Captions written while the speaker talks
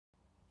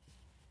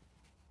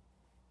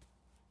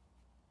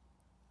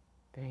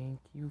Thank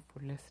you for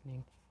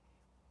listening.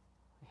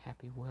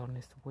 Happy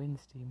Wellness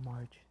Wednesday,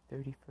 March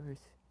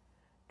 31st,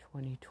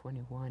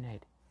 2021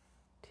 at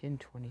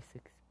 10:26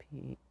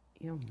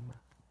 p.m.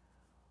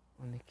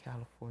 on the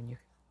California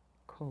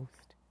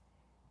coast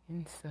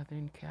in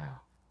Southern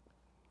Cal.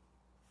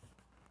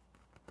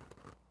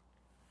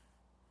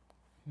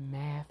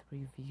 Math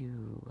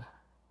review.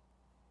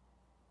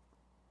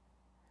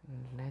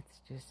 Let's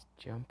just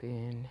jump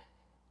into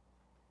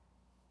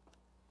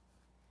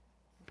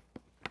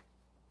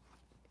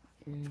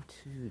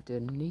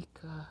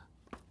Danica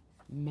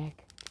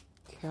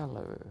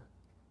McKellar,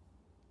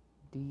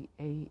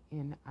 Danica,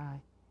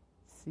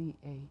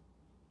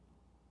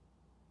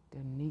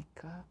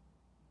 Danica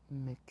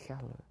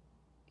McKellar,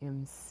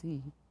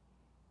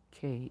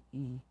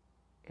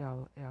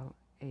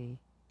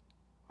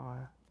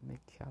 McKellar,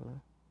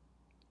 McKellar,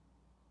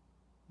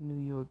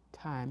 New York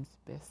Times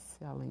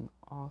best-selling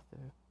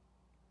author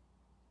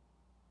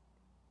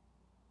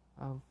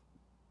of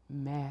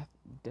Math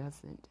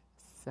Doesn't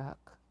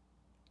Suck.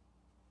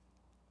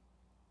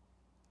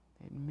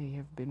 It may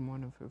have been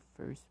one of her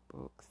first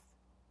books,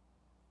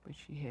 but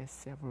she has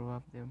several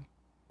of them.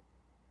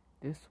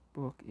 This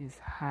book is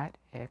Hot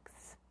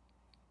X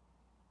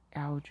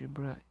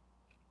Algebra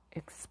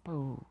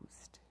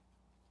Exposed.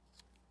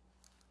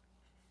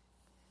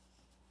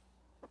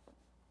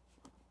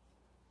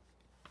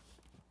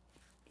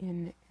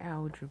 In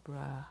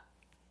algebra,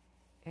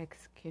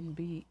 x can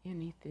be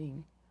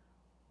anything.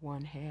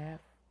 1/2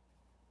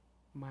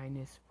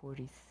 minus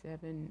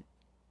 47,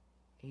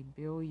 a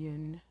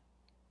billion.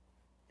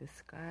 The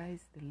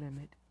sky's the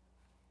limit.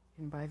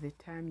 And by the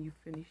time you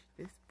finish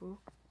this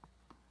book,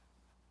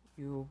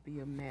 you'll be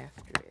a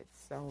master at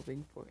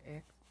solving for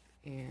x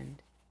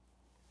and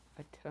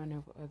a ton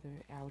of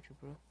other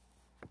algebra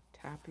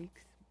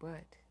topics.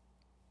 But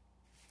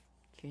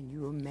can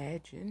you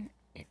imagine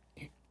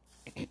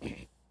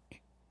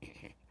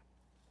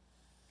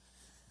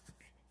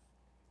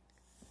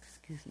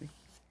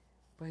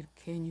but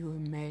can you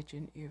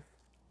imagine if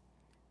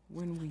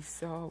when we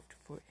solved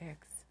for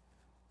x,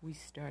 we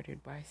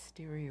started by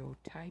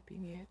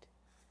stereotyping it,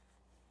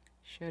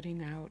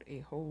 shutting out a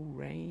whole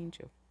range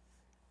of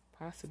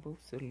possible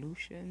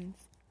solutions,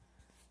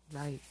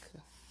 like,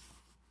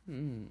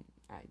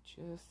 I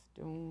just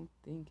don't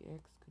think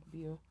x could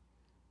be a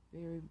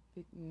very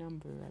big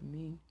number. I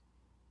mean,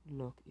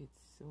 look,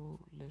 it's so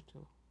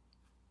little.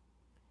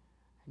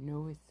 I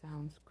know it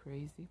sounds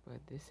crazy,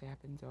 but this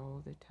happens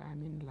all the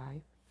time in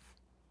life.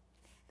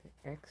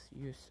 The x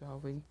you're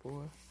solving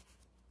for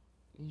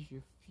is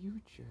your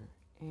future,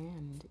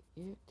 and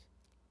it,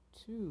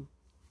 too,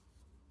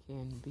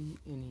 can be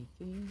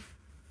anything.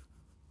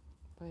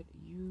 But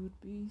you'd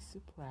be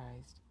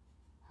surprised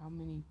how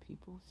many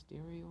people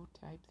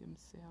stereotype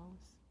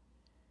themselves,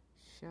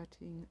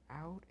 shutting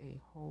out a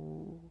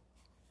whole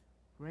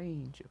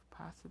range of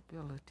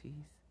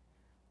possibilities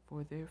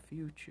for their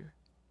future.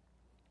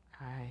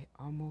 I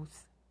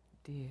almost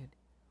did.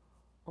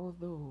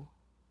 Although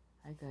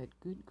I got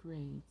good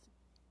grades,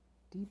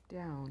 deep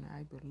down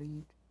I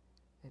believed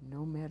that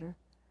no matter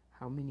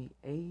how many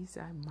A's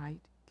I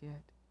might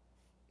get,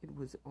 it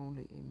was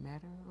only a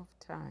matter of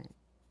time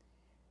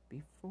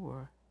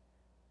before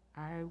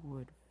I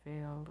would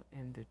fail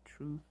and the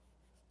truth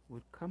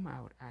would come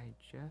out. I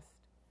just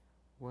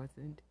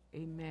wasn't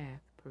a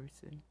math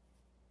person.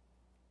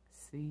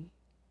 See,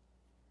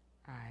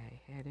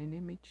 I had an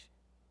image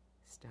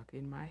stuck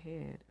in my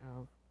head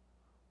of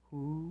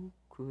who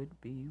could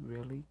be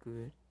really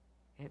good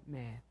at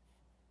math.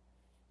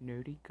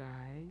 Nerdy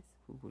guys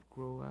who would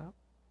grow up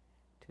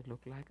to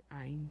look like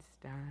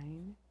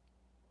Einstein,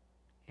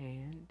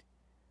 and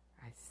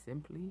I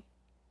simply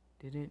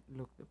didn't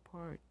look the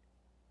part.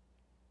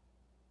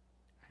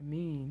 I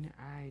mean,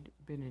 I'd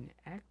been an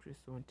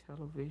actress on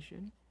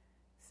television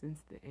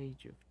since the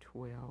age of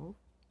 12.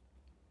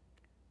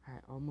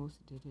 I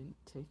almost didn't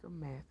take a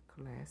math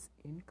class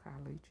in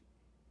college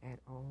at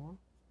all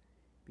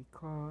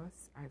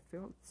because I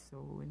felt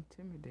so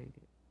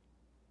intimidated.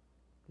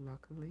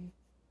 Luckily,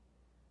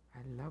 I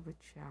love a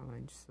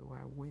challenge, so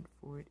I went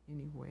for it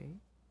anyway.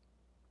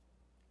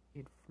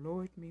 It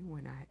floored me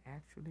when I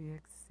actually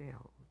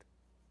excelled.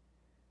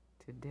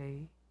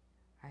 Today,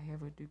 I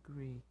have a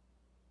degree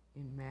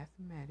in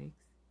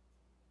mathematics,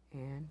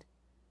 and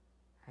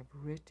I've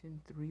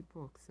written 3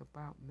 books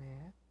about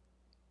math.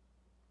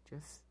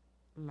 Just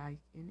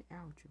like in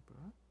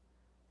algebra,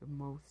 the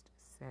most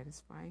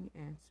satisfying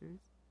answers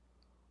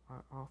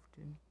are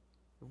often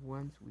the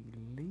ones we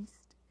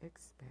least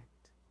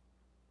expect.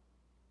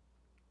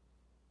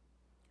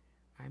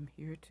 I'm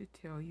here to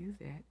tell you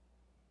that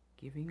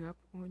giving up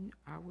on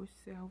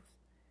ourselves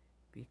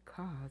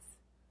because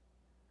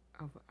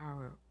of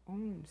our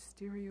own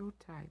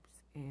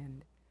stereotypes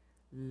and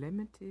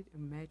limited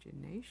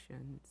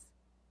imaginations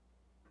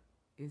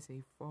is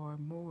a far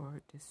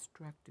more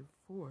destructive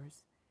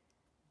force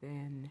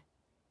than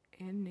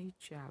any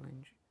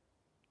challenge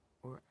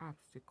or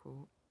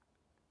obstacle,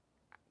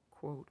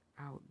 quote,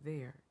 out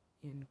there,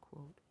 end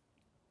quote.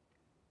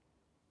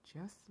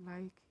 Just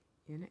like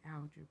in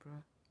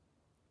algebra,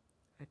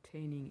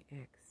 attaining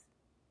X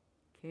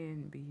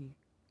can be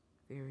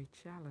very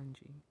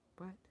challenging,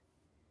 but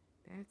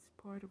that's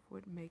part of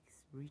what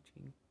makes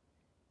reaching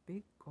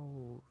big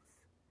goals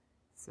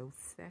so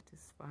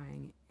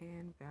satisfying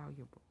and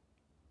valuable.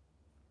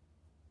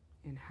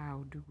 And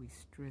how do we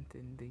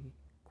strengthen the,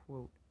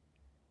 quote,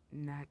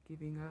 not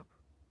giving up,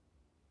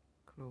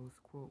 close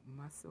quote,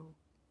 muscle?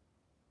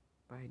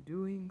 By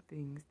doing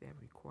things that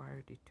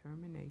require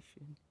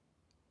determination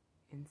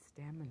and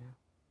stamina,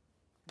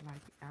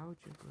 like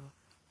algebra.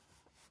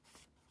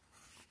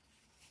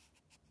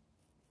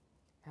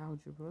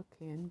 Algebra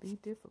can be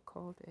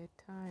difficult at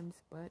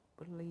times, but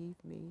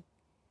believe me,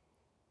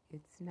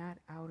 it's not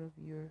out of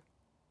your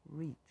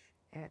reach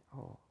at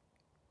all.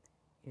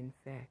 In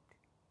fact,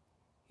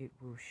 it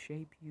will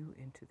shape you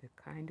into the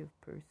kind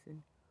of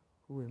person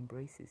who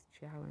embraces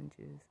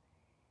challenges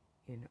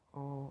in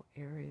all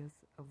areas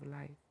of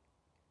life.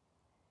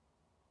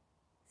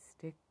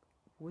 Stick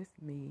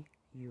with me,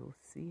 you'll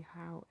see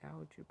how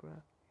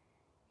algebra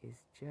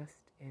is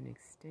just an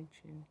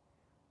extension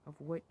of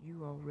what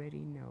you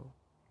already know.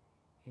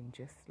 And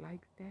just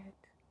like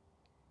that,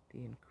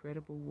 the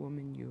incredible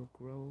woman you'll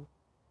grow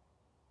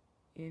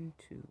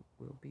into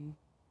will be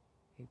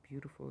a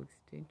beautiful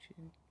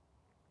extension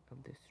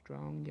of the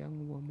strong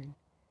young woman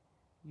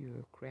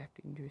you're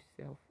crafting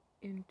yourself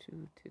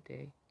into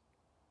today.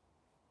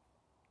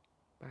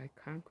 By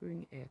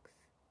conquering X,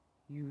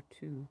 you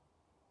too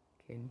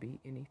can be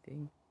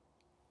anything,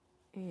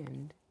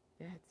 and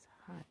that's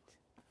hot.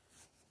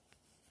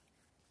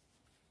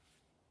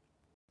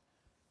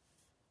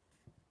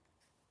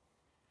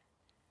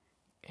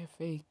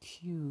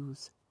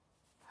 FAQs,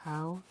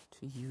 how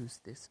to use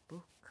this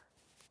book.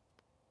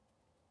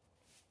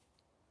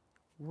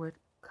 What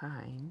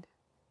kinds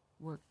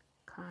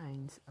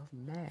of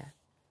math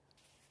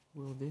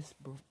will this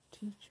book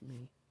teach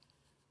me?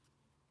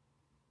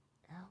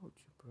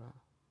 Algebra.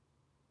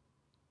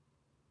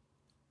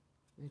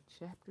 The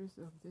chapters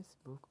of this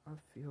book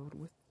are filled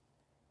with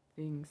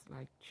things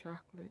like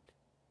chocolate,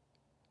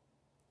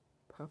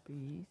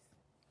 puppies,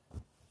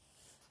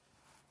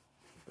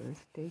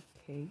 birthday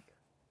cake,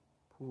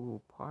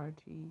 pool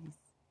parties,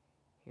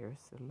 hair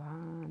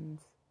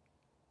salons,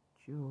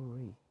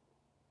 jewelry,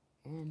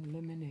 and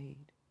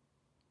lemonade.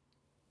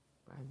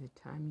 By the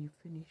time you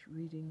finish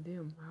reading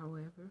them,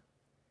 however,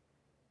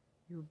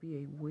 you'll be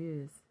a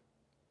whiz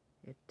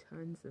at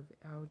tons of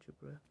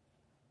algebra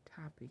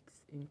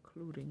topics,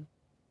 including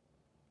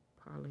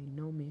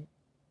polynomials,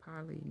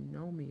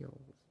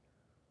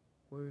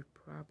 word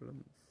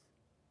problems,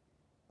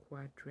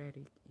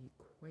 quadratic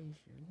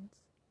equations,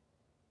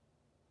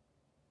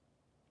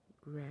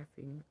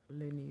 graphing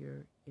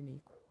linear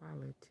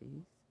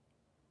inequalities,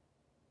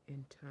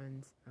 and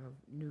tons of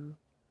new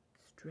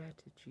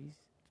strategies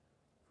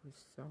for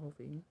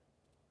solving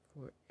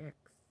for X.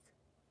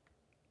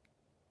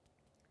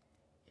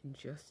 And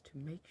just to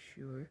make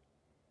sure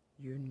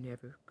you're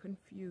never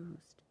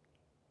confused,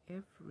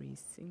 every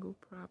single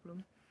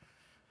problem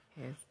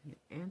has an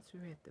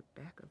answer at the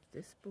back of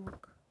this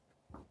book.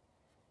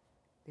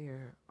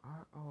 There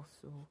are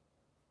also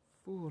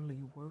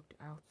fully worked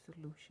out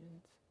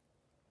solutions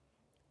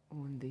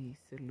on the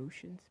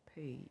solutions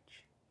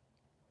page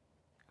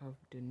of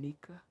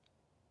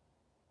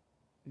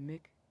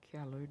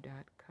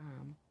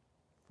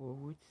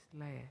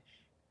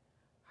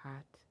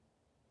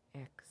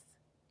DanikaMcKellar.com/hotX.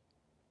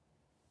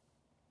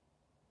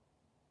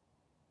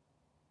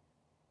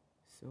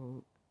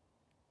 So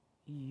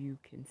you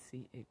can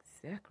see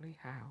exactly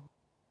how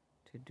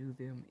to do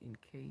them in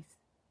case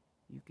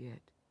you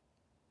get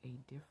a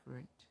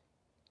different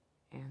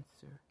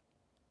answer.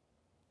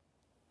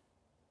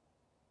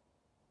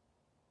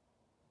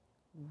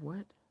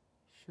 What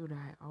should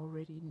I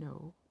already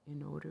know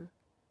in order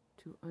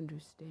to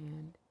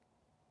understand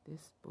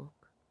this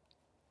book?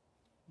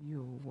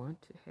 You'll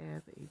want to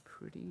have a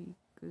pretty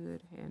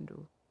good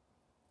handle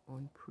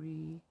on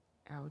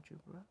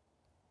pre-algebra,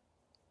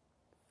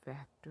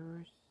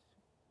 factors,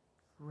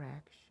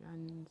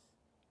 fractions,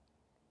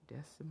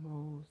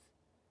 decimals,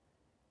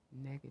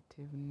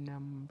 negative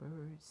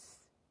numbers,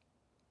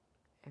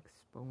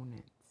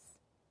 exponents,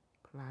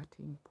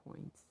 plotting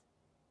points,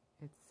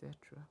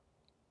 etc.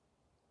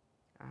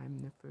 I'm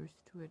the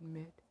first to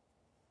admit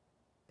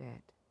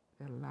that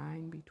the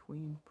line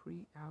between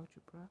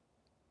pre-algebra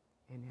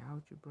and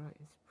algebra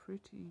is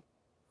pretty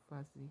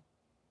fuzzy.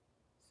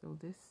 So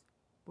this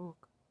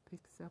book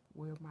picks up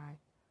where my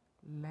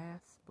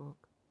last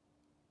book,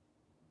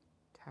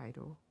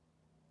 titled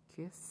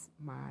Kiss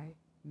My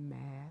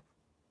Math,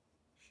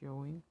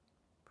 showing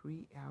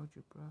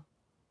pre-algebra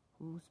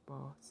who's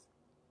boss,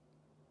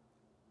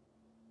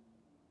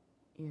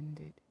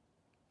 ended.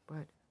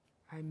 But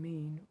I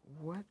mean,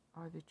 what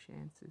are the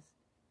chances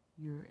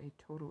you're a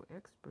total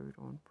expert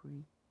on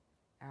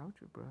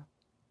pre-algebra?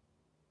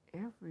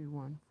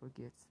 Everyone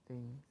forgets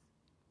things.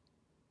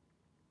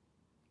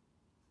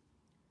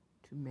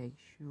 To make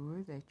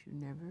sure that you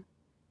never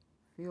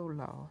feel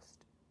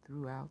lost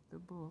throughout the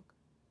book,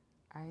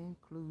 I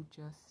include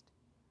just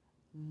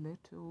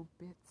little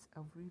bits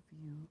of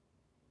review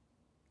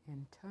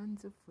and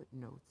tons of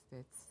footnotes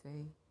that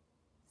say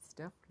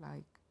stuff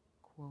like,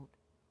 quote,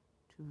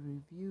 to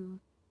review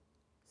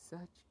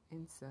such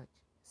and such,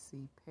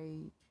 see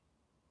page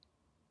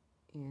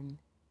in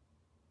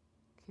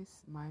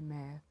Kiss My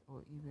Math,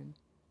 or even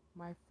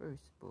my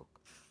first book,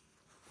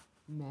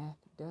 Math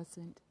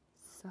Doesn't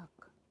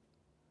Suck.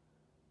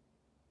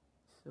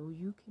 So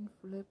you can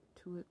flip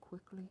to it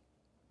quickly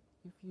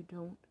if you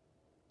don't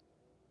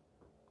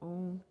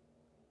own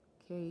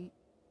KMM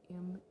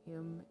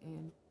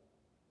and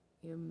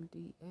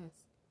MDS.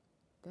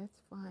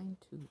 That's fine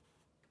too.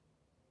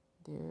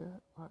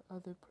 There are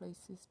other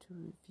places to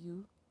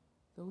review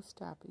those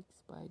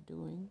topics by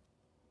doing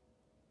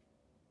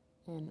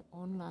an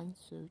online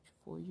search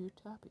for your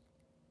topic.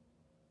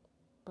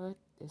 But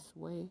this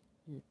way,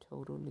 you're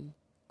totally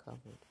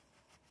covered.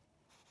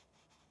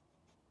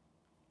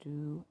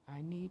 Do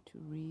I need to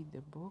read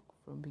the book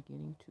from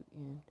beginning to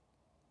end?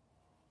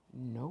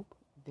 Nope.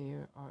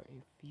 There are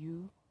a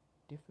few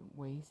different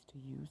ways to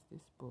use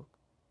this book.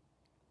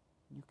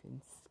 You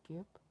can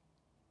skip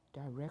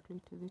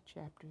directly to the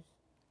chapters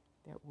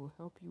that will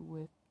help you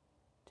with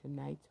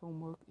tonight's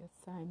homework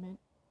assignment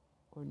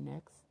or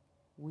next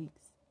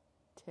week's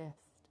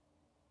test.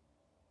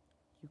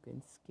 You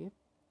can skip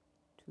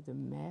to the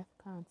math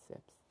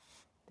concepts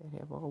that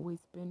have always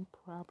been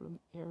problem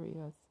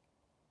areas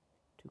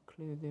to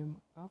clear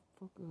them up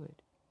for good.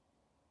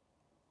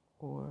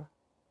 Or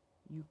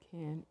you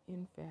can,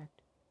 in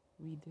fact,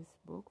 read this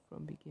book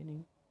from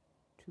beginning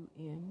to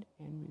end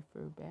and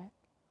refer back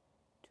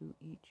to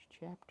each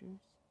chapter's,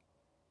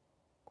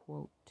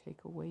 quote,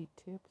 takeaway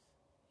tips,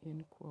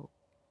 end quote,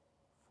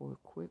 for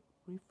quick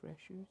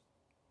refreshers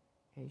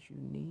as you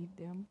need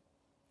them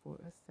for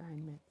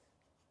assignments.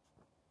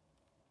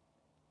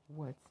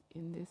 What's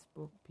in this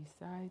book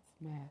besides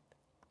math?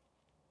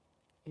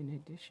 In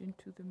addition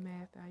to the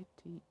math I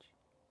teach,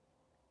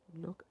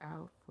 look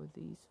out for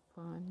these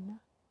fun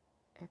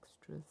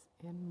extras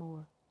and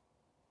more.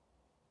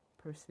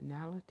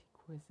 Personality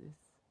quizzes.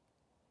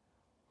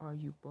 Are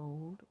you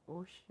bold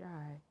or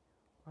shy?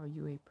 Are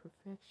you a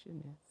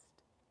perfectionist?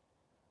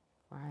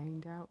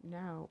 Find out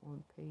now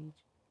on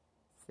page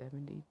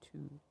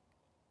 72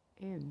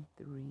 and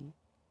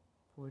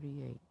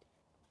 348.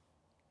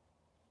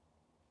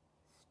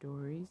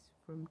 Stories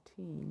from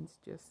teens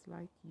just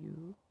like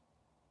you.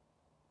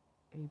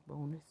 A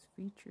bonus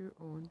feature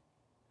on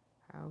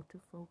how to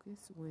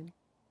focus when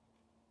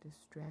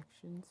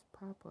distractions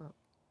pop up.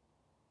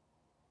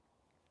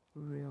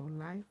 Real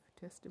life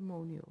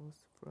testimonials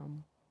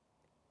from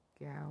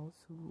gals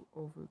who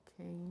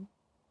overcame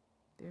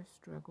their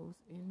struggles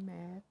in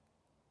math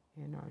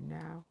and are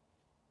now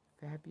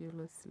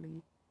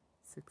fabulously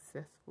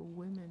successful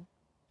women.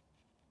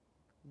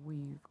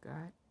 We've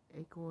got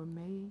a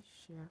gourmet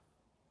chef,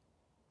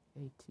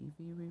 a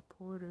TV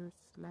reporter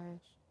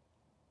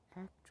 /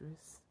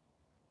 actress,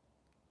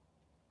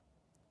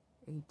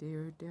 a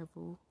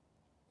daredevil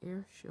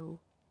air show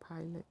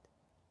pilot,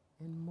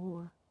 and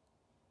more.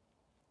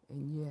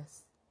 And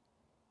yes,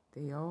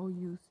 they all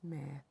use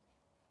math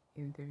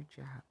in their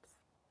jobs.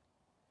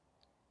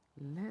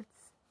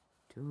 Let's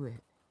do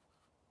it.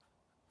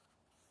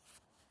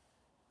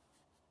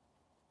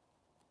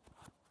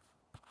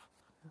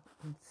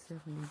 On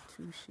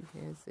 72, she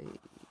has a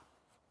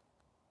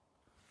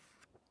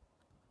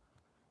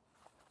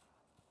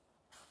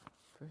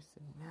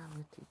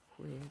personality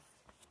quiz.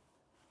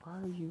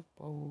 Are you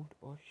bold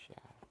or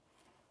shy?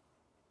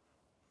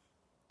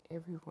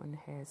 Everyone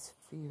has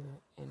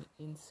fear and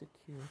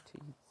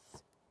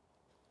insecurities.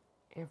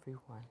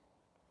 Everyone.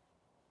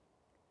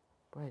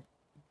 But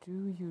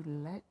do you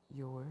let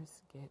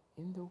yours get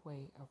in the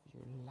way of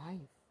your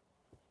life?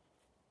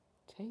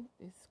 Take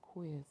this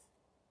quiz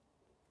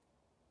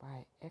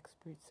by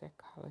expert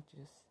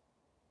psychologist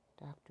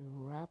Dr.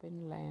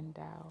 Robin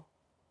Landau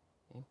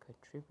and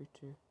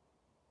contributor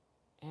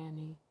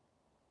Annie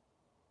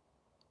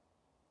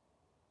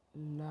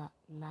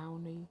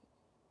Lowney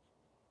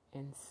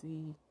and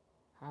see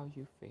how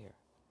you fare.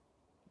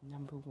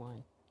 Number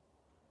 1,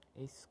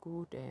 a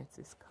school dance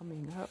is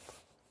coming up.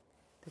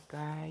 The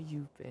guy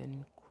you've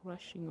been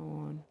crushing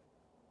on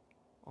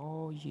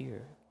all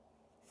year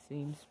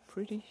seems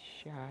pretty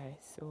shy,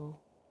 so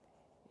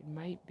it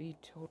might be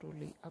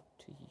totally up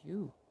to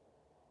you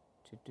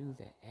to do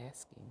the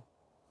asking.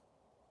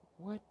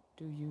 What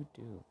do you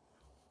do?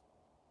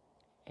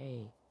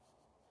 A,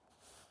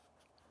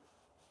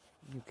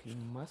 you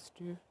can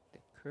muster the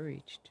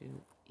courage to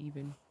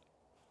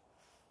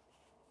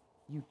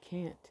you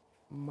can't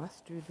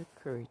muster the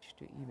courage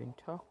to even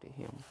talk to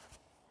him.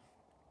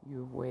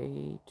 You're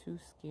way too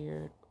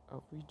scared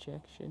of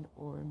rejection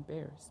or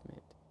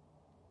embarrassment.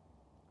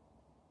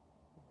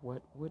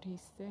 What would he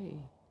say?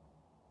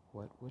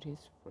 What would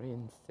his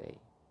friends say?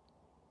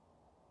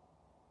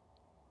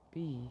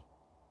 B,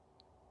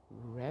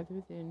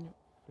 rather than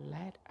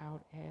flat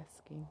out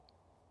asking,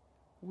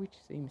 which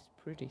seems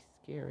pretty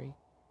scary,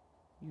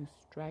 you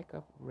strike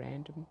up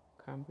random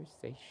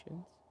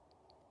conversations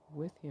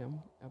with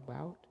him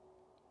about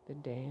the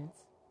dance,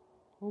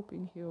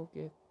 hoping he'll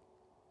get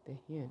the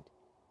hint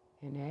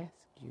and ask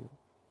you.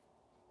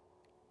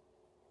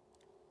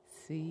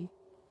 C,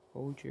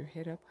 hold your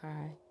head up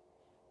high,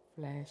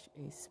 flash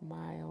a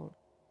smile,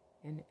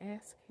 and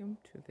ask him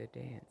to the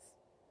dance.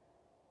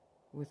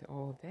 With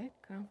all that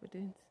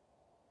confidence,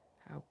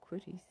 how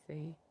could he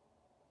say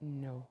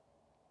no?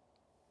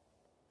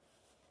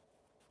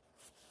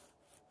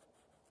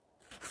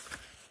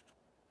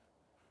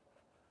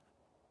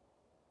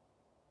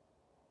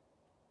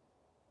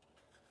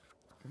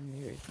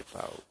 And there's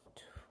about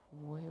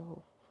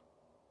 12,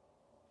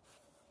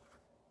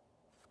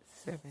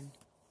 7.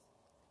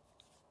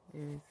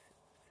 There's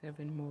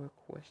 7 more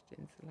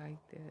questions like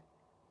that.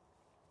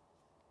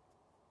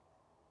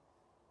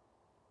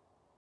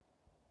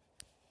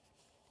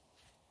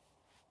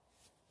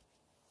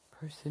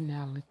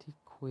 Personality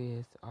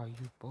quiz. Are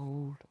you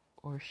bold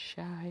or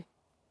shy?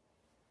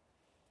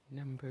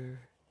 Number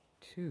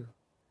 2.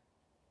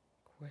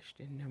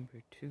 Question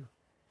number 2.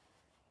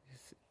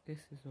 This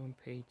is on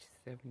page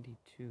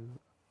 72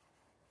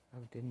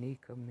 of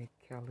Danica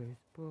McKellar's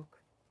book,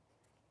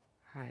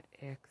 Hot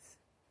X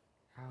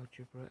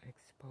Algebra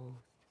Exposed.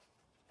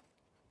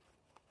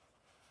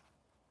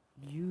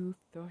 You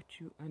thought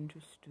you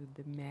understood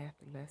the math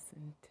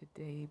lesson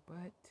today,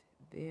 but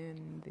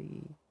then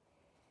the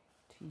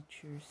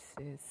teacher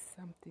says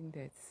something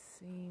that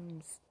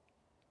seems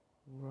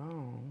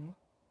wrong.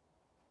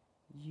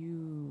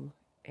 You,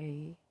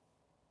 A,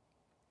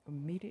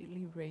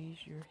 immediately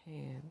raise your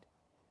hand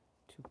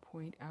to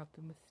point out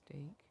the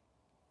mistake.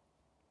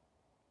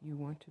 You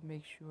want to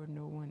make sure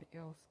no one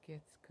else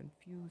gets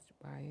confused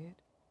by it.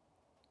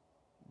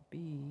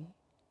 B,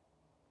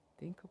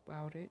 think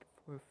about it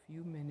for a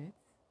few minutes.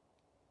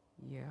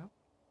 Yep,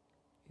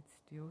 it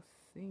still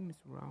seems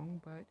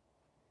wrong, but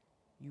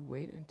you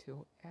wait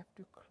until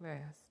after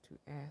class to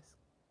ask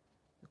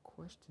the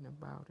question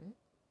about it.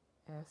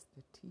 Ask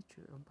the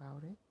teacher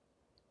about it.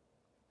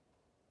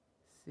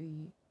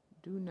 C,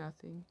 do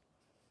nothing.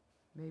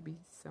 Maybe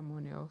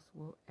someone else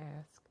will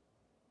ask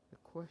the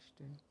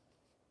question.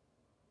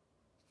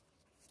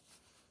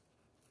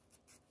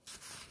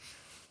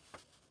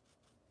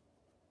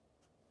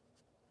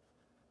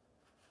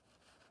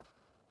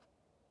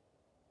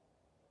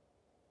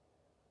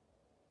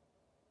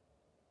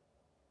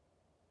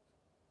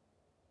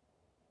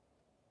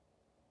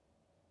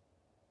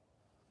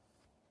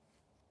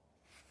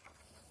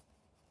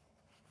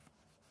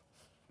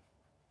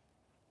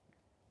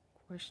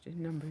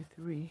 Question number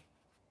 3.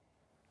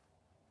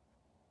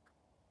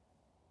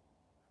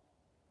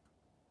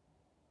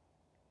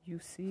 You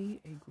see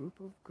a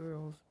group of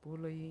girls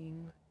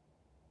bullying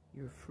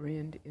your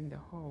friend in the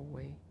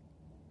hallway.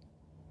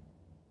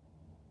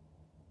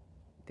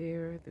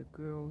 They're the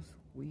girls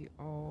we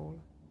all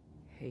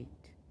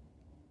hate.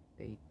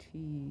 They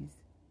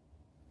tease,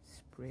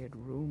 spread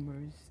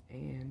rumors,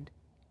 and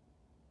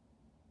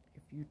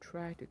if you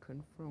try to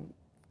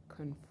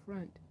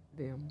confront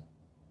them,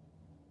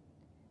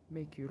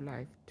 make your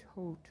life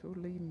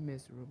totally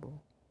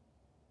miserable.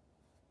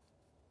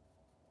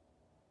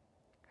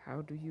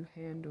 How do you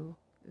handle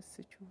the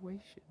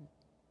situation?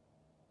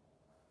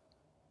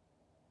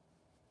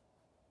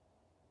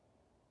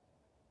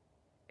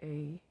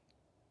 A,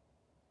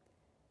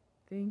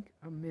 think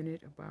a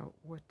minute about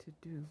what to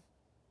do.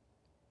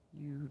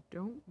 You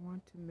don't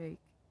want to make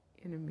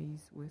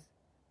enemies with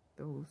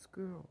those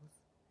girls.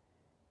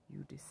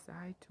 You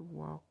decide to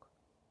walk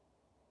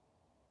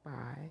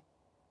by,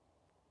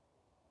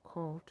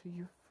 call to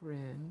your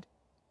friend,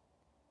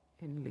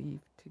 and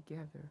leave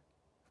together.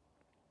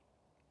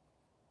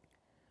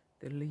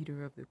 The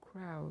leader of the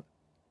crowd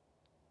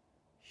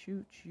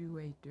shoots you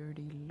a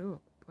dirty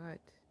look, but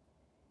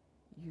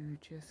you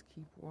just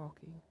keep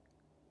walking.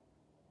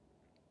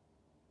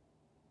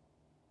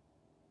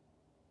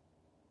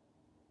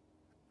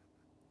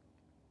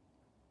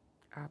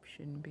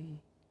 Option B,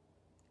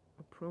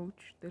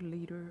 approach the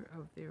leader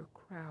of their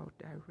crowd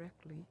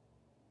directly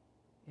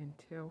and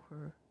tell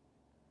her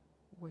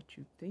what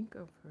you think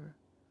of her.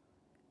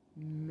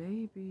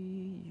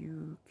 Maybe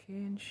you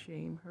can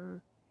shame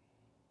her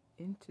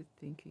into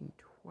thinking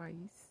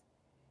twice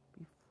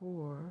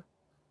before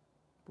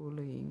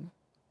bullying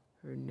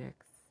her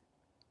next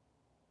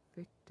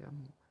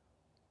victim.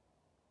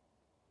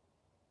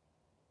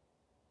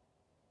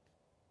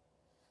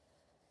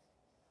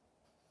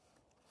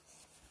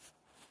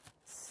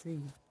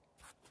 C.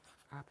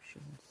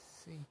 Option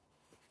C.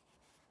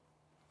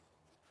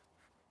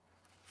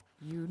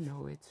 You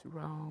know it's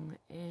wrong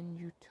and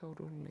you're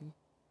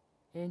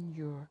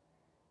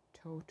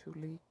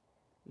totally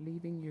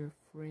leaving your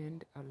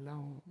friend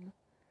alone,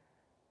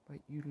 but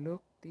you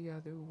look the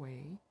other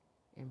way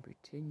and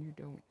pretend you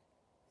don't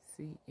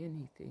see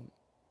anything.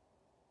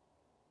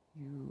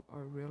 You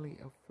are really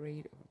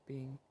afraid of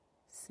being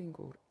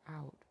singled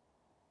out,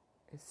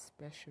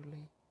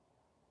 especially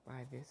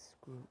by this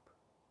group.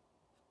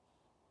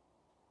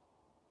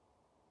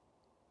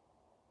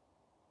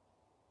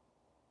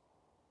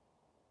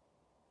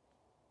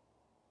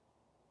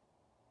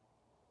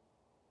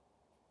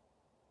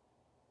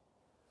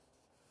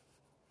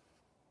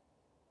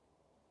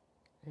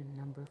 And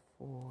number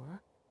 4,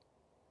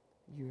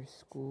 Your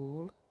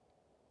school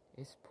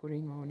is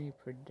putting on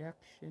a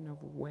production of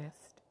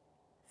West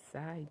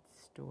Side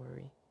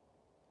Story.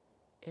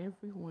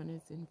 Everyone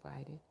is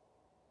invited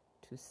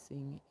to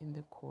sing in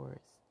the chorus,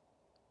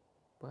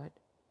 but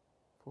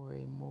for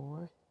a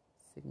more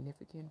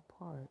significant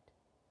part,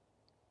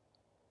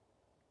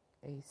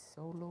 a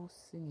solo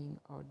singing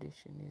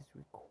audition is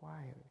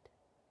required.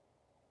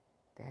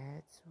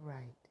 That's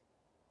right.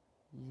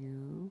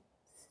 You,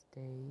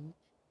 stage,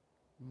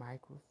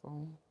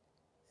 microphone,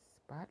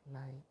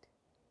 spotlight.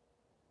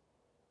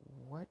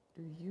 What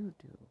do you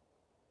do?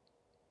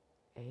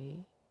 A.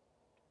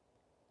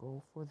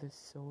 Go for the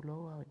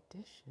solo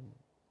audition.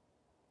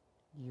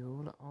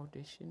 You'll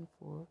audition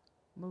for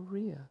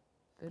Maria,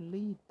 the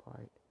lead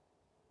part.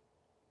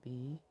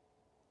 B.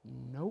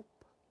 Nope.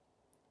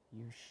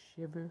 You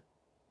shiver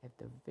at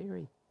the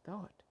very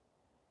thought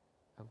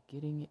of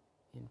getting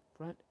in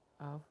front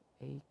of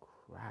a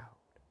crowd.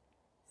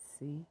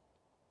 C.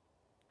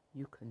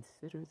 You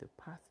consider the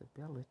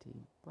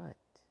possibility, but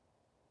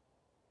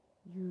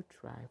you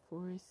try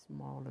for a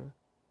smaller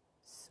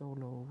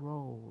solo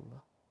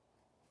role.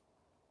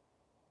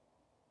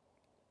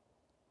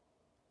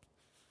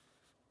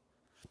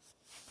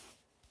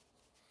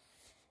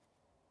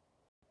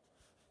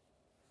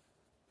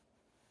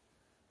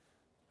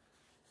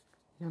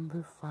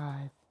 Number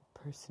 5,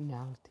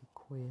 personality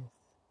quiz.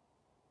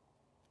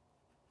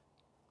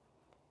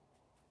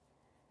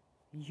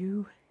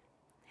 You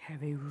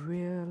have a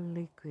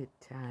really good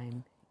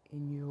time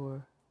in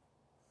your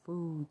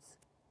foods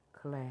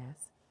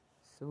class,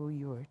 so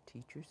your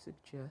teacher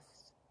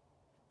suggests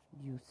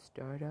you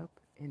start up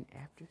an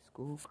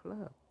after-school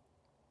club.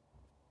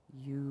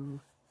 You,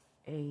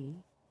 A,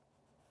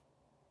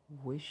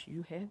 wish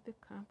you had the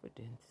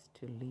confidence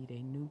to lead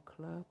a new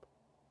club.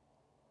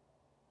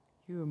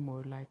 You're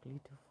more likely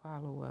to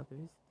follow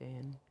others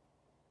than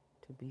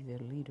to be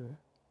the leader.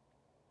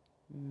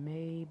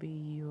 Maybe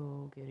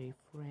you'll get a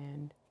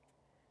friend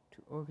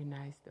to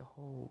organize the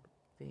whole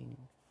thing.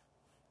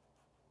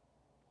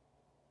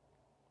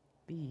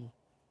 B,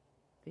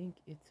 think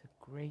it's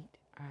a great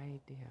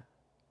idea.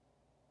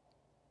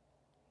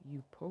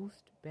 You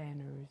post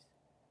banners,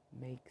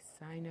 make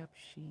sign-up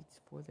sheets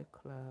for the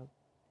club,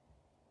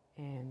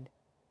 and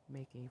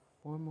make a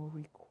formal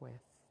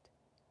request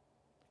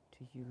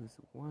to use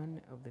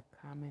one of the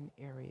common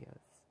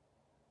areas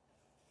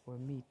for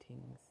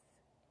meetings.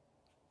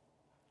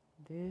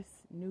 This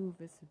new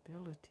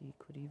visibility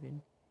could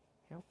even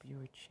help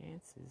your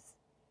chances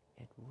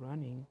at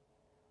running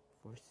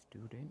for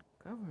student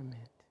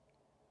government.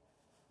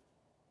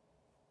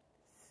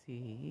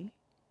 C,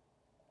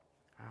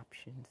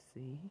 option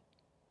C,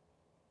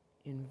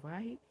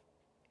 invite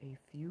a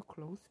few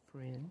close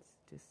friends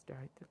to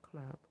start the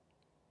club,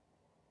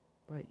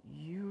 but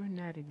you're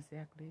not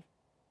exactly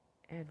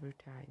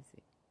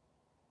advertising.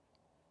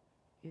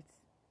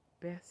 It's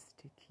best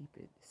to keep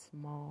it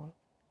small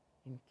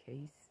in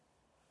case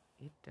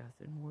it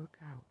doesn't work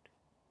out.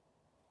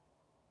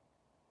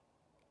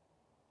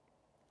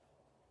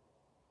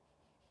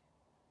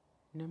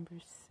 Number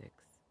 6,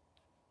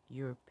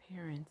 your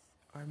parents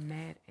are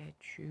mad at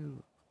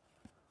you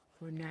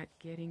for not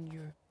getting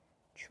your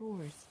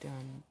chores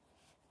done,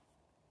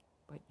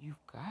 but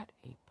you've got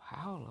a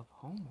pile of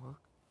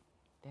homework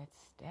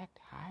that's stacked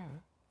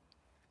higher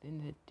than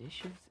the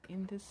dishes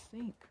in the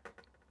sink.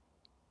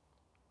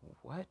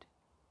 What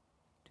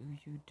do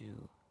you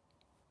do?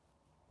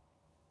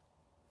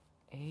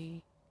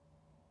 A,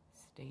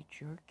 state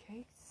your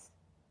case.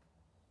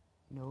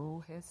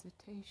 No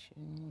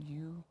hesitation,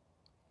 you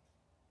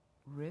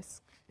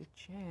risk the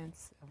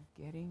chance of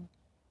getting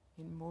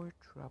in more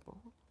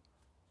trouble,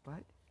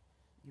 but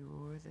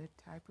you're the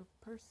type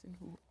of person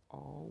who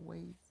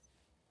always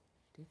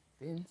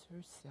defends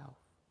herself.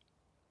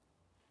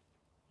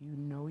 You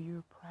know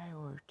your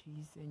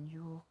priorities and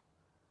you'll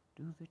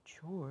do the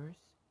chores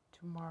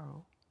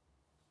tomorrow.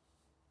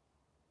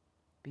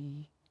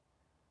 B,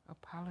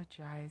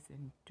 apologize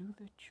and do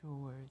the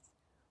chores,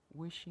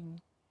 wishing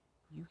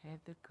you had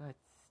the guts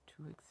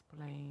to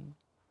explain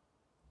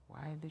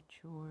why the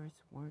chores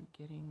weren't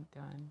getting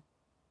done.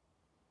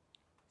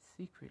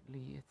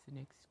 Secretly, it's an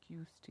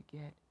excuse to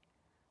get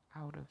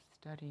out of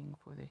studying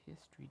for the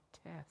history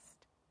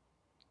test.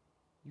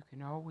 You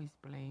can always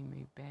blame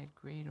a bad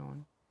grade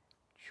on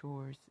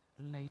chores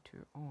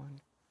later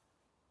on.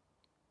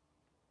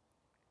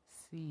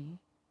 C,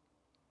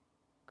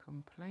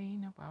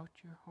 complain about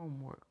your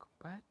homework,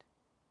 but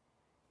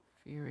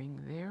fearing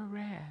their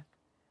wrath,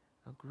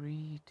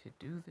 agree to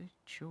do the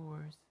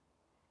chores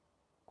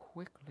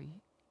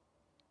quickly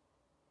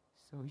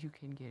so you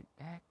can get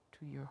back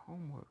to your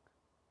homework.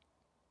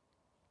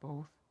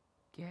 Both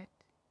get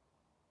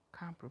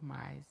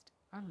compromised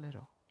a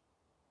little.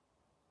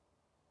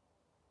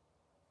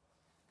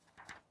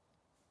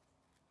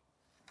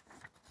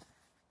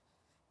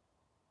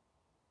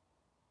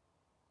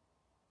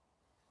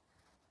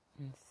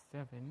 And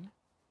 7,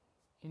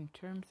 in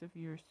terms of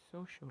your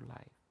social life,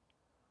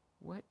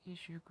 what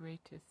is your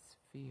greatest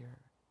fear?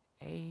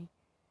 A,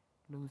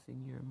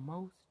 losing your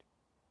most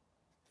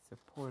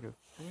supportive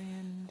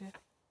friend.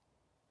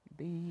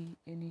 B,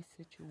 any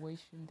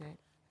situation that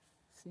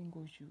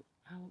singles you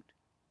out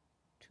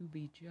to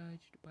be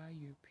judged by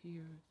your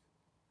peers,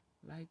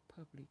 like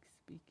public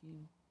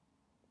speaking.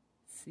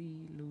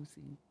 C,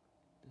 losing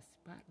the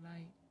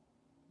spotlight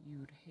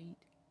you'd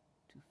hate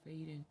to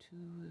fade into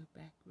the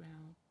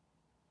background.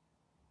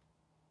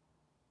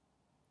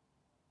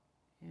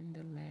 And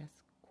the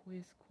last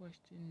quiz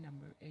question,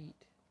 number 8.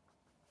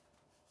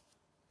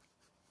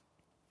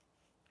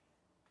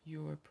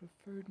 Your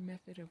preferred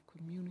method of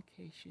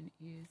communication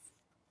is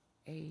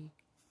A,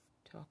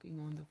 talking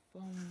on the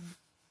phone.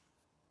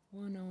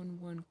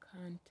 One-on-one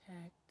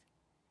contact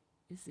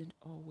isn't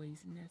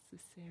always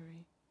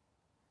necessary.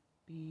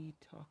 B,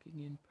 talking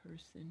in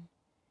person.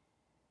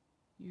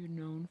 You're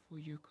known for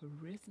your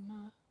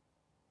charisma.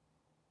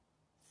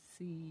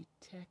 C,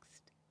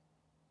 text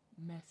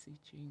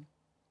messaging.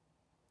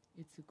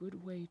 It's a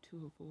good way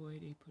to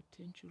avoid a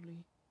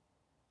potentially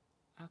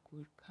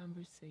awkward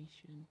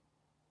conversation.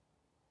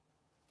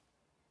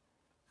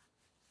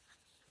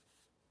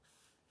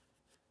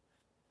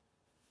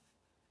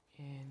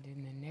 And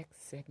in the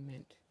next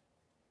segment,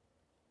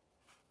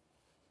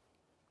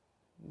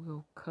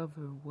 we'll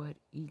cover what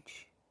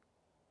each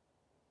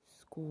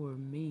score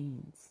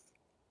means.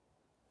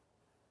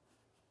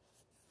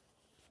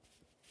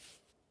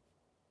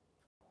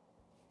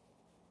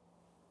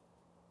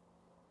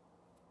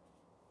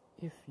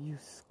 If you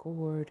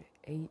scored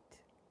 8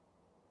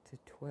 to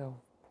 12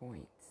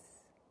 points,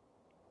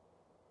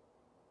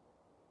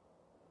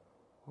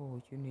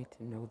 you need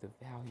to know the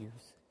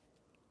values.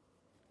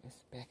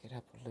 Let's back it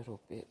up a little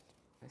bit.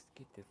 Let's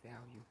get the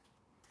value.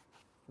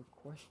 For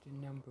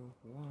question number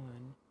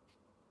 1,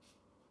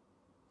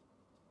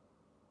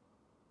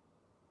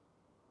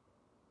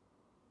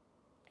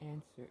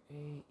 answer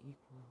A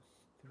equals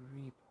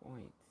 3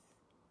 points.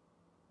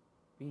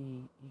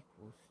 B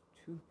equals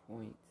 2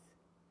 points.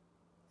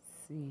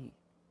 C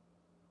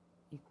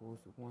equals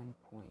 1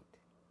 point.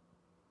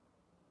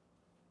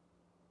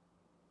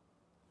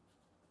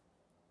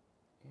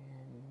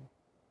 And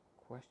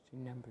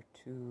question number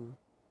 2,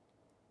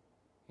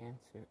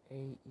 answer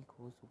A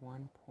equals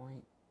 1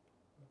 point.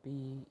 B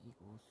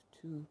equals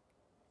 2.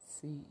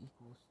 C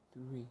equals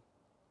 3.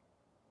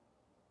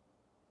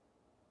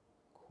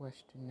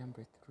 Question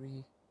number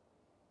 3,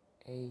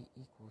 A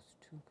equals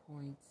 2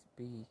 points,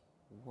 B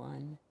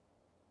 1,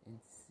 and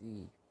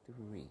C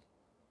 3.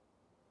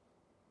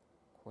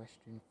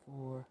 Question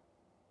 4,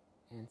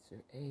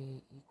 answer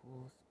A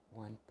equals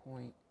 1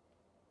 point,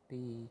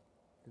 B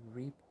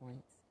 3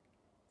 points,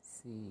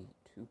 C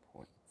 2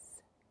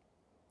 points.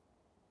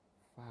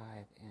 5,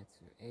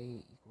 answer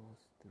A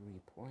equals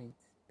 3 points,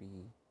 B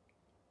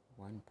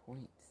 1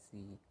 point,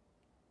 C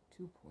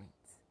 2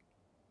 points.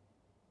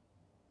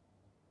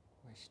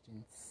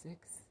 Question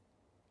 6,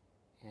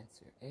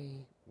 answer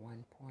A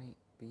 1 point,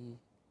 B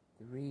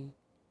 3,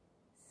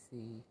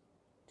 C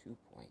 2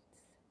 points.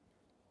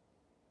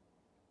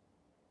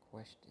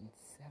 Question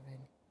 7,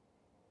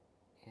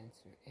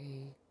 answer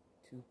A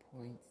 2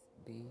 points,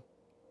 B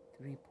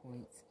 3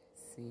 points,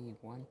 C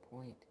 1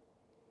 point.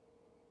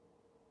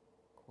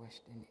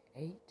 Question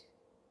 8,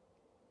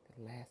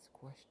 the last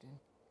question,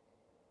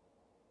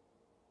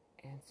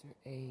 answer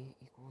A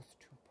equals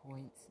 2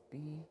 points, B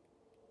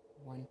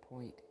 1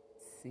 point,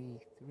 C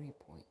 3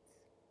 points.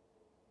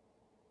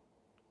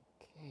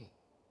 Okay,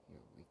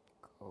 here we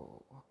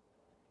go.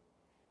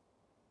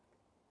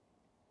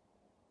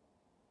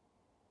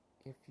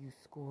 If you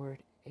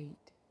scored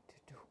 8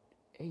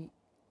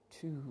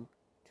 to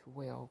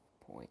 12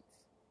 points,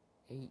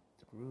 8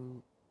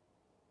 through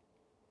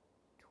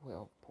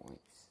 12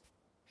 points,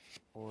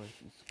 or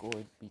if you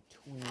scored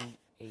between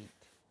 8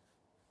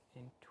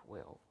 and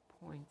 12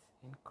 points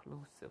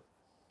inclusive,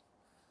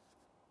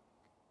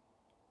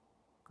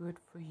 good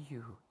for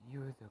you.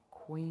 You're the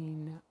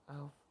queen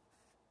of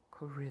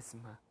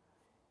charisma.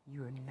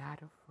 You're not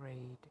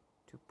afraid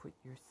to put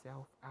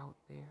yourself out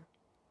there,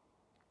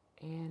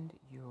 and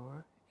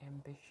you're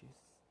ambitious,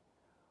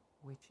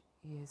 which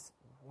is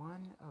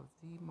one of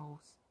the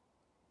most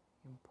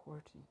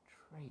important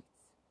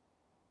traits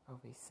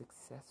of a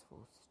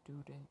successful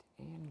student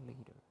and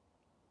leader.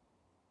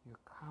 Your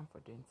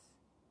confidence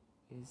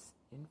is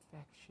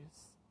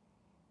infectious,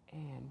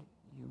 and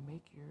you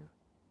make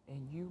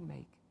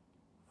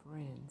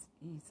friends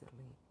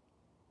easily.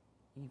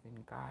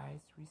 Even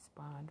guys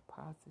respond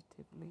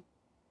positively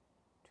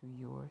to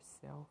your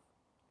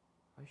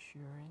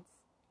self-assurance,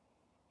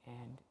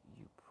 and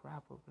you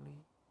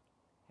probably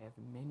have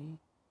many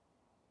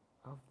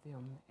of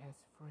them as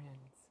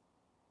friends.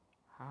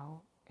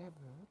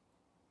 However,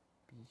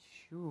 be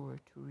sure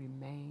to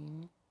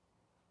remain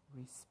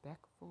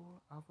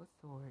respectful of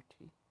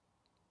authority.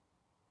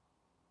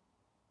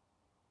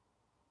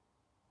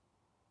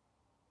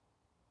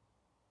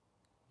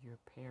 Your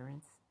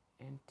parents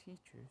and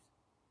teachers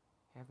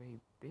have a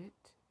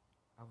bit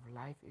of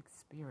life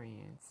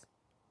experience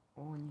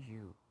on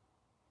you.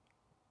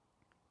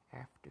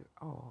 After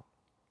all,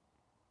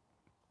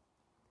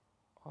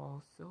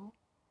 also,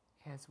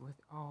 as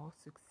with all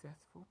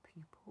successful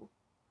people,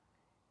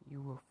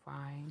 you will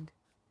find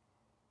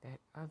that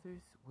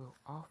others will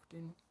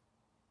often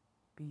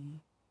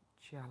be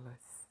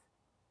jealous.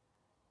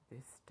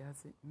 This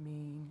doesn't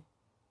mean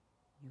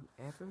you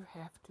ever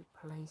have to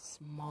play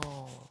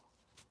small,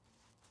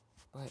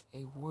 but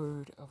a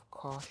word of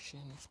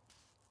caution.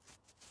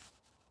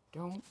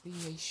 Don't be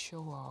a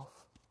show-off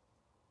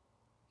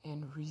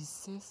and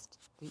resist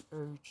the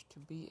urge to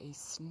be a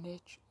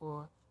snitch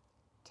or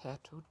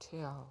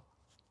tattletale.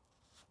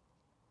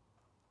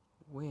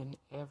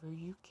 Whenever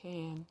you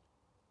can,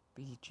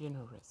 be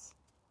generous.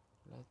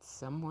 Let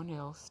someone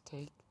else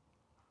take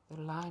the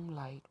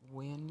limelight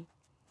when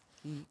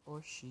he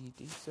or she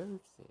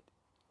deserves it,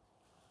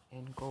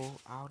 and go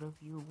out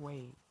of your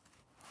way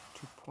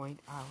to point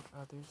out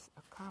others'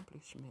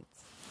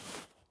 accomplishments.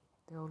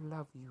 They'll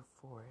love you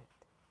for it.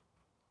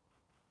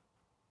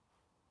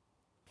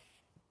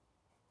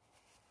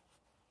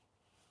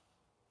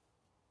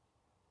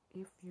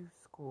 If you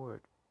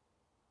scored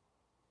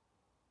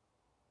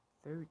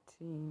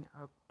 13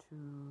 up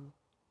to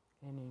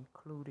and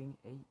including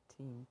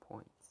 18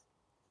 points,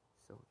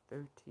 so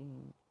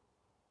 13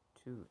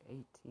 to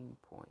 18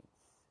 points,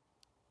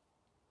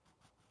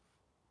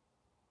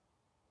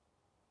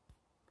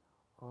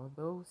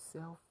 although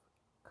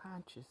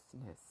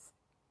self-consciousness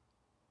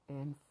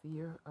and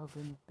fear of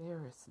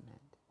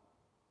embarrassment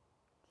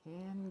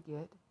can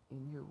get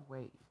in your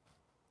way,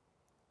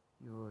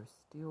 you're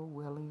still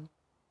willing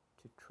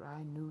to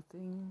try new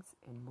things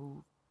and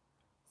move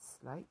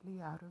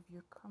slightly out of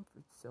your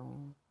comfort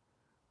zone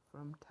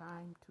from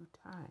time to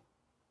time.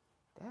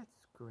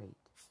 That's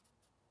great.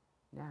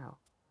 Now,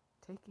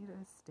 take it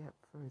a step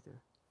further.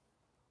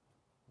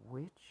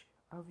 Which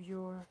of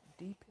your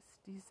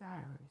deepest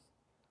desires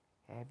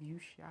have you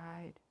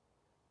shied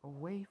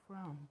away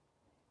from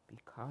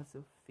because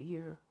of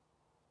fear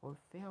or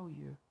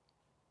failure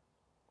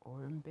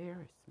or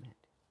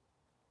embarrassment?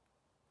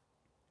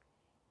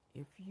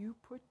 If you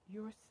put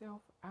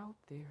yourself out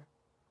there,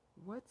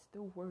 what's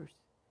the worst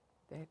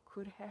that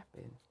could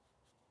happen?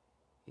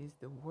 Is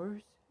the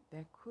worst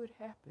that could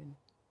happen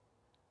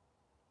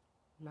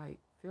like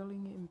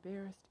feeling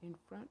embarrassed in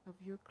front of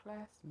your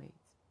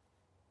classmates?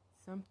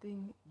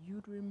 Something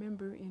you'd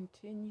remember in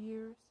 10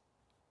 years?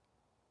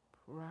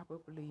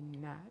 Probably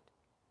not.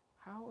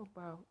 How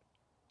about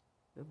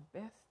the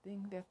best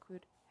thing that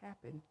could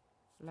happen,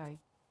 like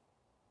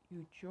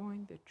you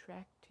join the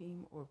track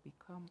team or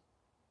become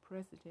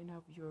president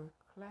of your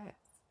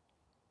class?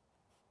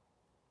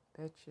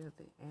 Betcha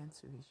the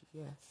answer is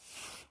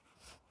yes.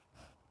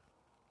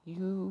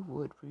 You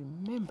would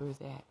remember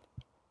that.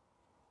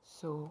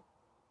 So,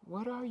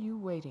 what are you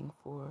waiting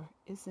for?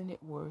 Isn't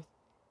it worth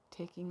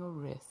taking a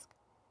risk?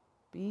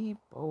 Be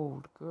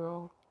bold,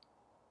 girl.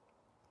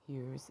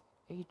 Here's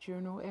a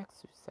journal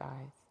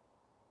exercise.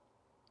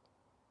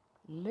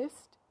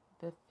 List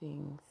the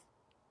things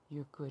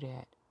you're good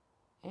at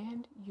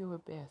and your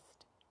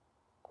best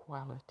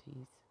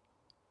qualities.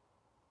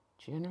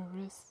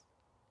 Generous,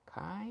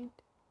 kind,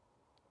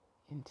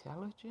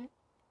 intelligent.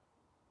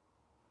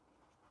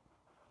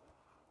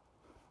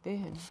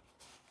 Then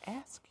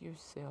ask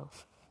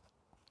yourself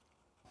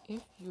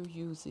if you're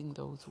using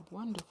those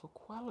wonderful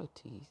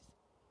qualities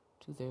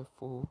to their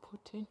full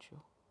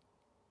potential.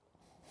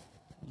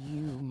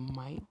 You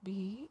might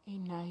be a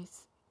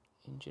nice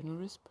and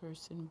generous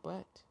person,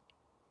 but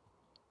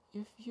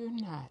if you're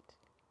not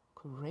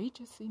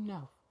courageous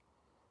enough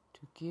to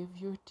give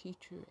your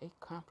teacher a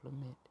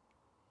compliment,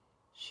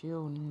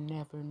 she'll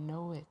never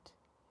know it.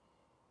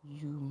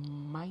 You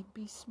might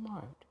be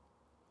smart,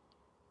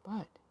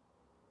 but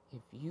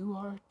if you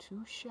are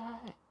too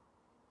shy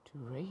to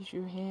raise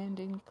your hand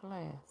in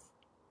class,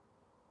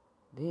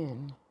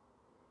 then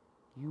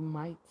you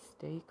might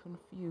stay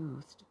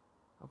confused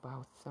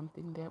about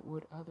something that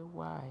would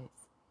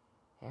otherwise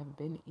have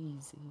been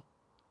easy.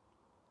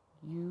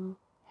 You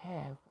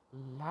have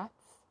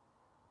lots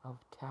of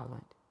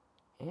talent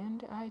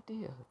and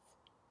ideas,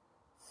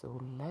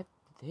 so let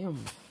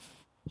them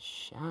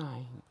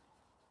shine.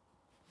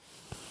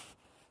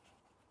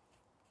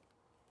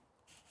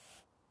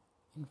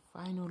 And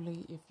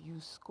finally, if you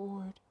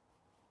scored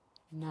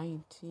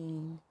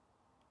 19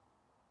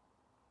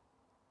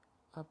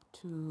 up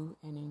to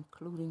and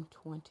including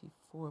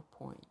 24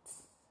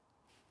 points,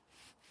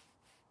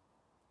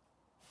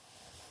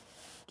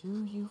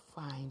 do you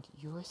find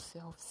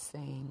yourself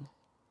saying,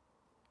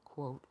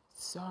 quote,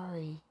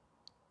 sorry,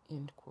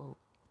 end quote,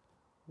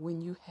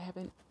 when you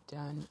haven't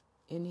done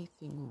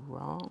anything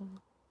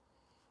wrong?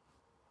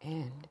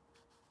 And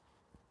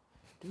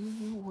do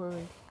you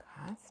worry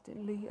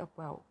constantly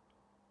about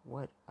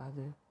what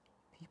other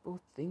people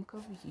think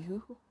of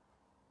you?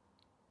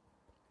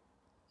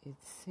 It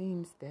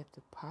seems that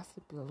the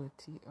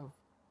possibility of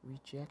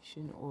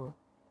rejection or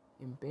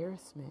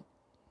embarrassment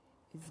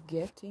is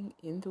getting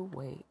in the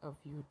way of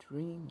your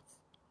dreams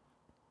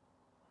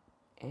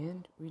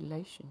and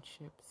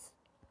relationships.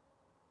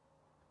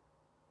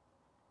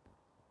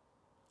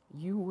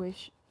 You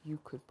wish you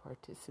could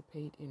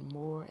participate in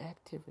more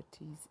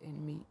activities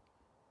and meet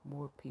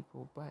more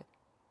people, but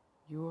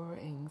your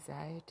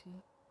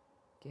anxiety,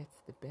 gets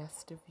the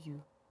best of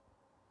you.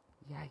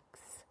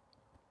 Yikes.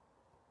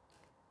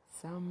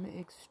 Some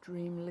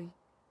extremely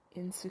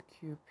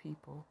insecure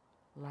people,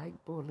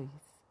 like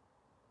bullies,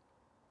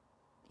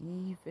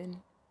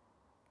 even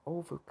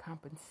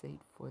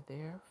overcompensate for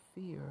their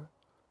fear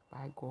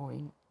by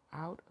going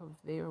out of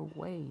their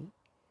way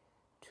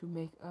to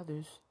make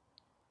others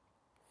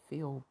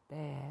feel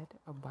bad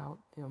about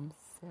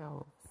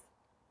themselves.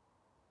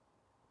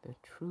 The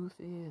truth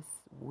is,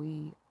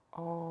 we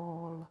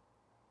all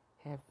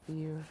have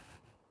fear.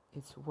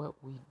 It's what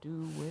we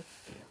do with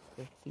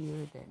the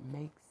fear that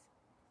makes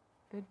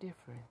the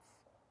difference.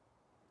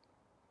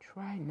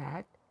 Try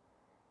not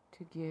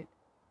to get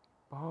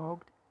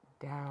bogged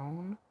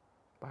down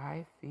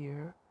by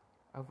fear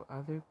of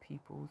other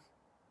people's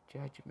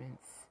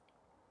judgments.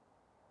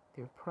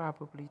 They're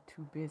probably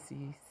too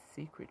busy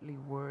secretly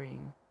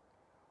worrying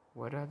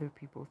what other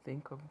people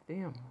think of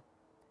them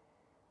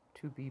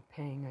to be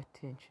paying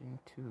attention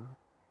to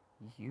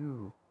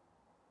you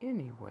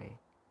anyway.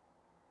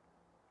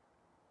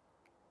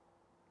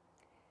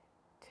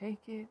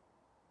 Take it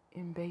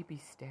in baby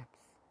steps.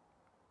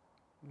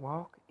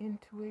 Walk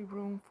into a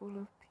room full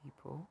of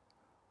people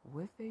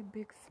with a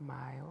big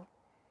smile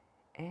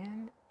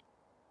and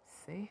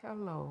say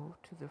hello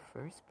to the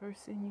first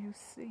person you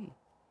see.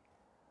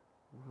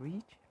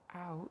 Reach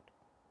out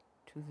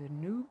to the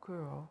new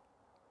girl.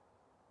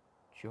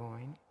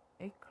 Join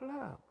a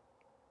club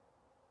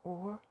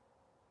or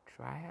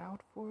try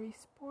out for a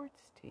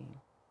sports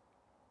team.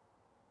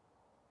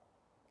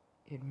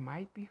 It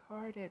might be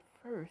hard at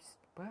first,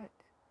 but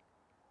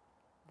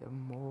the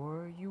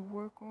more you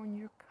work on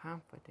your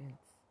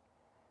confidence,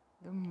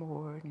 the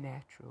more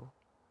natural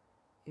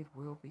it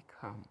will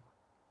become.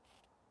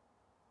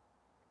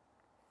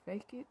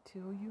 Fake it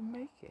till you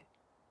make it.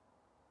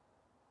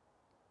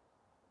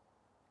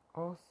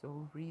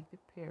 Also, read the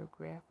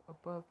paragraph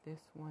above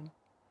this one.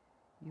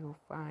 You'll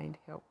find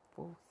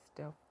helpful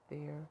stuff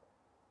there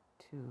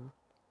too.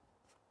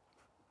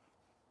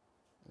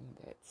 And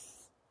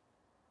that's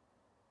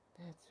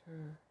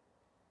her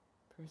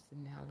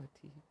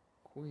personality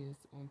quiz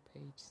on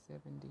page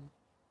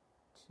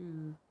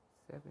 72,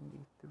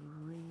 73,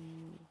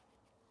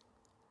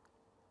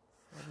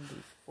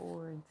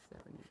 74, and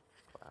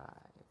 75.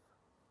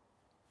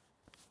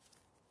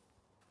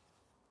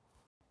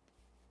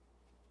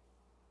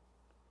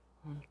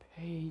 On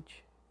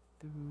page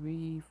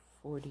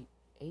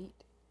 348,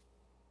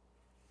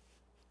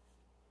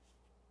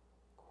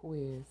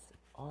 quiz,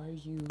 are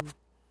you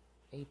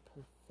a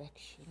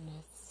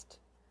perfectionist?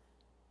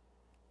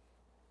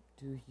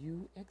 Do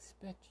you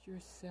expect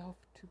yourself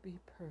to be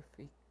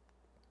perfect,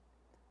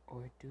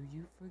 or do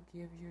you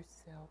forgive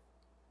yourself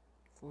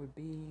for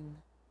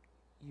being,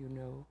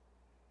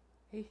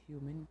 a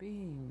human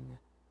being?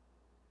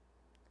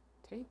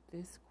 Take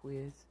this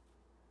quiz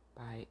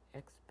by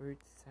expert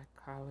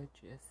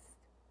psychologist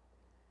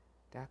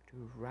Dr.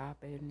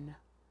 Robin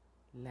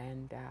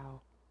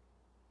Landau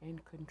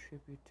and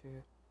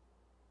contributor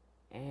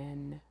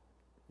Anne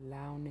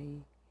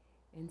Lowney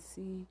and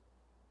see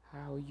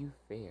how you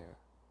fare.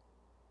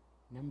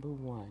 Number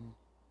 1,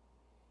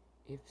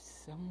 if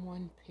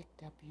someone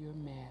picked up your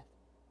math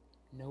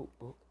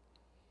notebook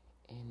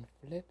and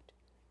flipped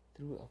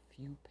through a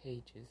few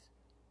pages,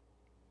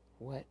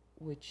 what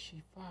would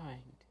she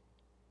find?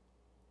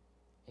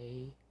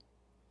 A.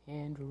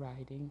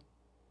 Handwriting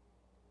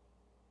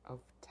of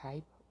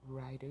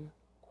typewriter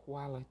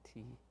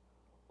quality,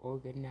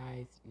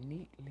 organized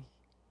neatly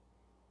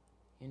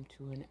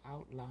into an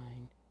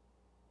outline.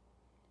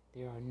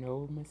 There are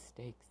no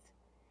mistakes,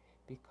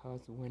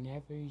 because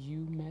whenever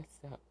you mess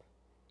up,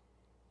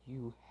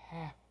 you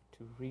have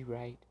to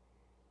rewrite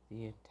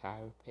the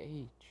entire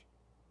page.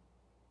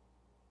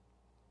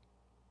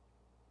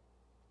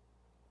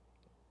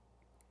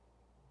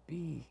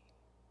 B.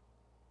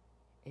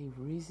 A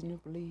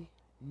reasonably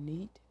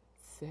neat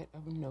set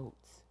of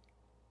notes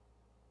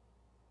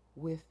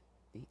with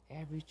the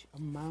average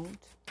amount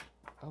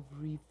of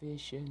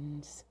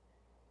revisions,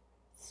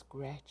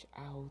 scratch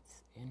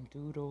outs, and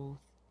doodles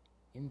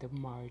in the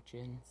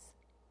margins.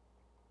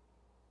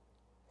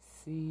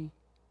 C.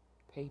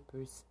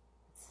 Papers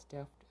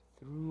stuffed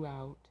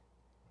throughout,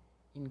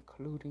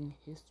 including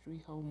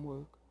history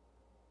homework,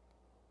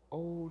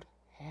 old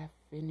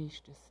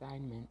half-finished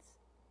assignments,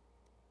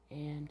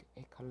 and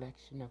a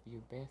collection of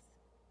your best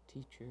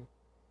teacher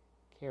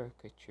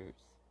caricatures.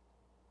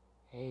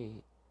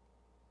 Hey,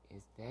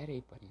 is that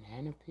a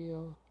banana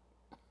peel?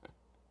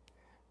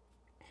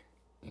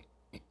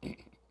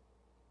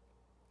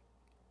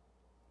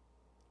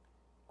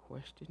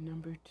 Question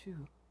number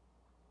 2.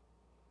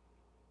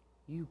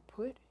 You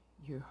put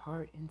your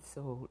heart and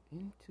soul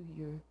into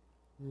your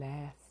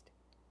last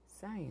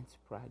science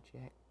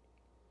project.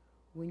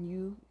 When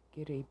you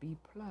get a B+,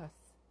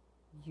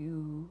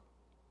 you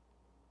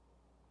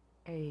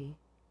A.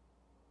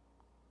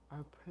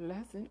 are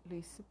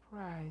pleasantly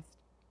surprised.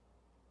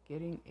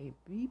 Getting a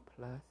B+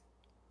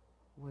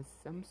 was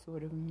some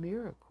sort of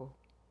miracle.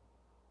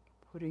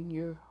 Putting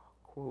your,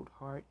 quote,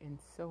 heart and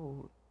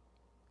soul,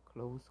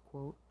 close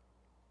quote,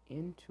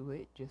 into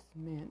it just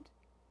meant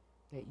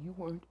that you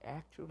weren't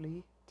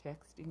actually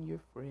texting your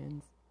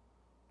friends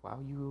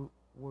while you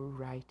were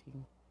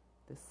writing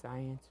the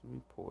science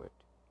report.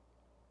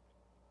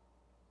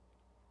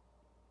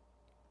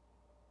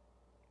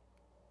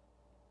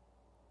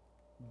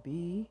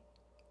 B,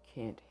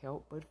 can't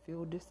help but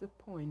feel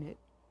disappointed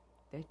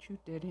that you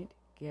didn't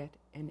get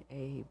an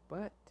A,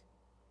 but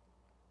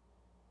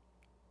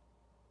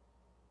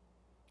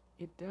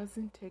it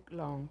doesn't take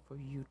long for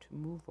you to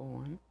move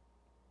on.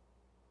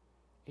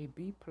 A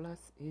B plus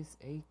is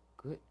a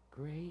good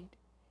grade,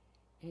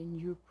 and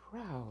you're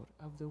proud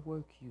of the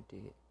work you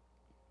did.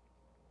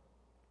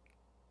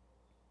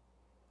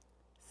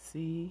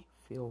 C,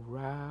 feel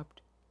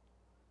robbed.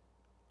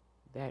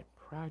 That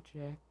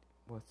project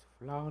was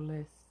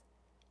flawless,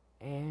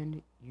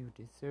 and you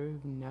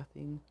deserve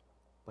nothing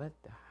but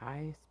the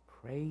highest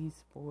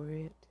praise for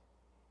it.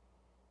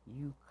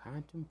 You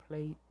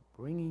contemplate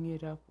bringing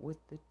it up with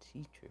the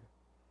teacher.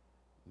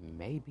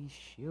 Maybe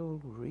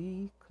she'll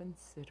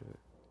reconsider.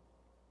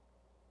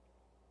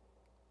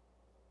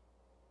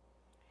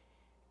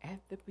 At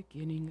the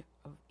beginning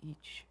of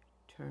each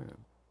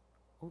term,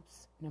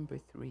 number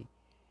 3,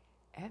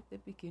 at the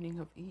beginning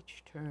of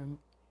each term,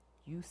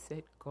 you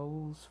set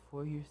goals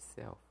for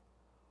yourself.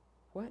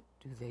 What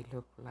do they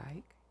look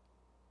like?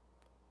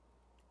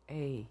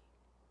 A.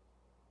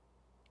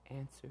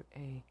 Answer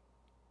A.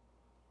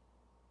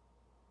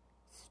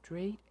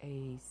 Straight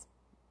A's,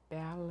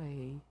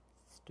 ballet,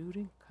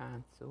 student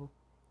council,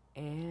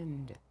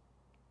 and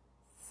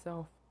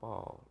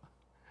softball.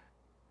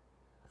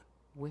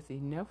 With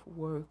enough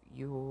work,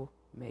 you'll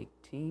make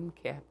team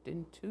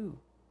captain too.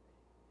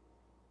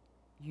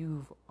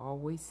 You've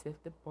always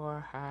set the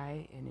bar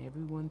high, and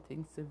everyone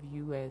thinks of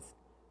you as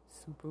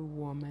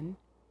Superwoman.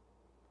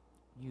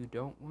 You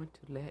don't want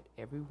to let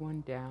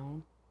everyone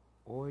down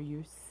or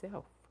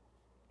yourself.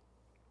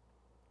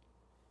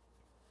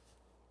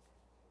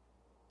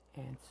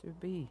 Answer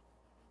B.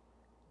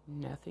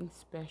 Nothing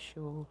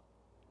special.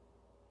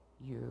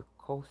 You're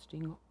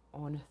coasting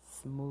on a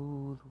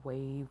smooth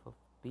wave of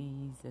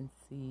B's and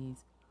C's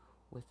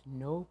with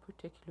no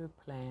particular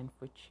plan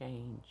for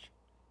change.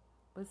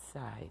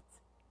 Besides,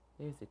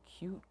 there's a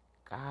cute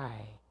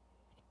guy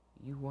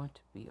you want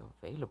to be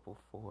available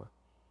for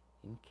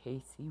in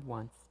case he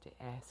wants to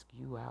ask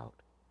you out,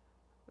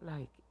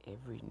 like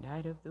every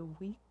night of the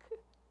week.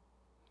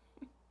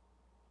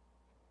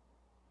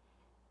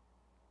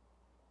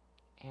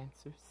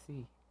 Answer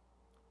C.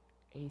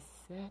 A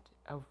set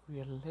of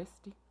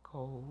realistic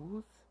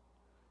goals,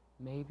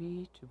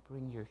 maybe to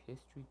bring your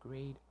history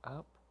grade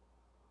up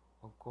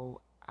or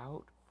go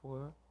out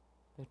for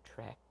the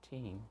track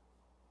team.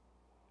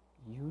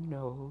 You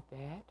know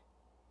that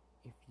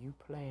if you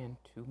plan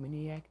too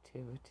many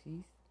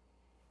activities,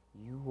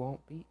 you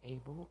won't be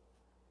able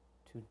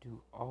to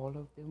do all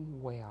of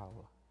them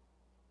well.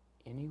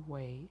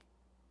 Anyway,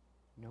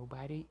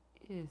 nobody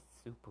is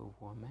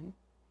Superwoman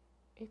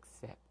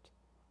except,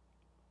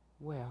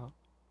 well,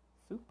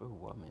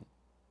 Superwoman.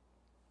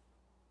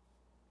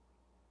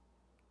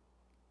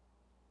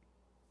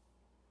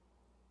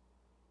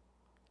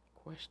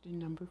 Question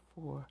number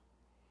 4.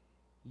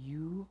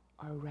 You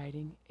are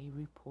writing a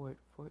report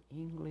for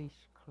English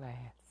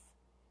class.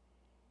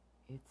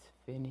 It's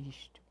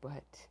finished,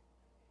 but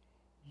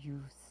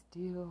you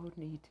still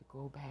need to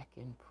go back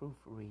and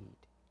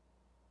proofread.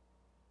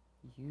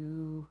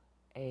 You,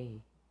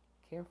 A,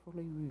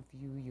 carefully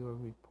review your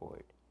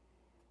report,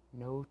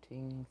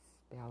 noting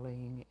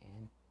spelling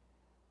and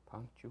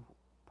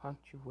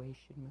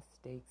punctuation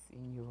mistakes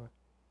in your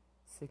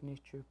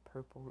signature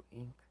purple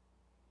ink.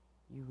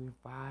 You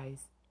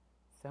revise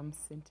some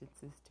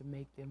sentences to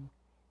make them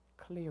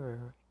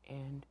clearer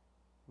and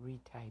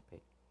retype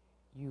it.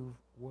 You've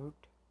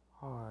worked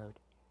hard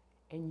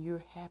and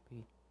you're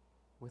happy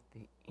with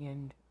the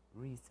end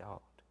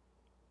result.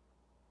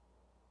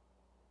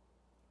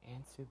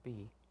 Answer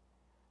B.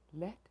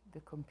 Let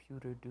the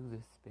computer do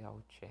the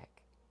spell check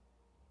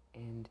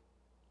and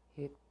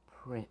hit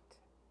print.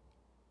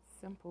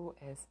 Simple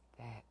as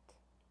that.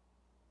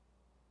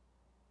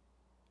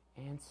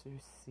 Answer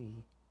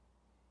C.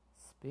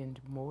 Spend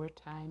more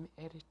time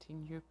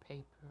editing your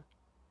paper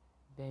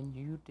than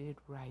you did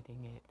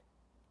writing it.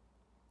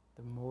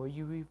 The more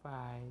you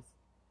revise,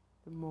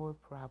 the more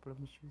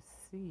problems you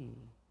see.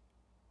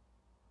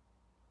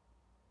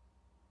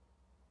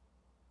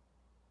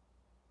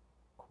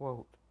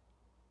 Quote,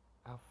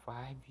 a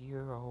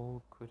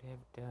 5-year-old could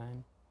have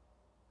done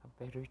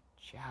a better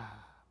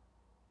job.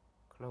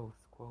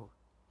 Close quote.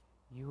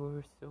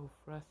 You're so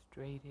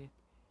frustrated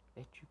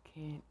that you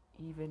can't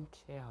even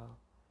tell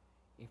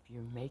if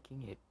you're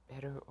making it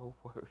better or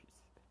worse.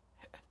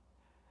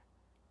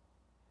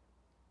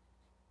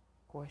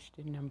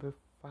 Question number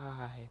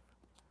 5.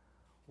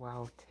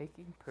 While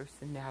taking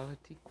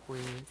personality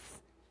quizzes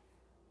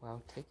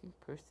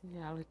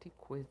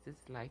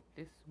like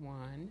this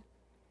one,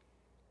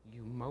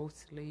 you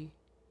mostly,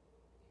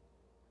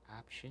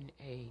 option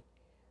A,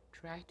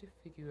 try to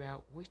figure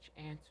out which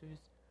answers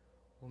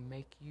will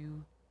make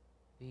you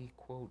the,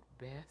 quote,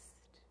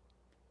 best,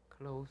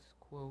 close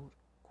quote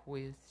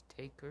quiz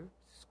taker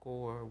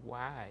score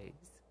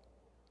wise,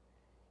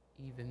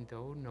 even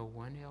though no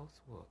one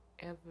else will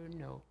ever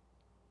know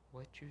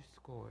what your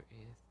score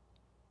is.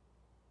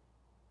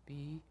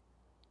 B,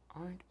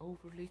 aren't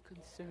overly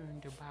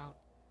concerned about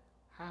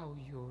how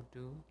you'll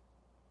do.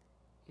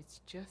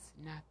 It's just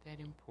not that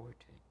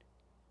important.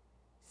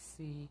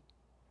 C,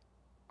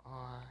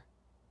 are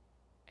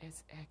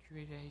as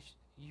accurate as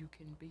you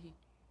can be,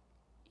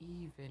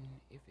 even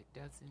if it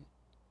doesn't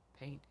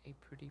paint a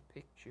pretty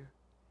picture.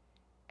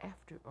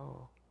 After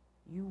all,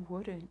 you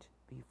wouldn't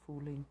be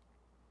fooling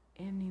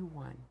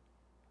anyone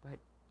but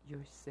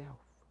yourself.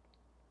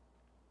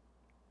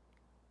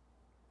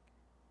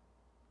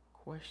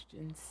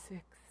 Question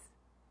 6.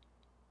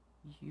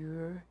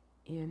 You're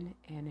in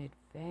an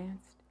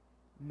advanced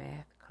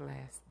math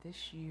class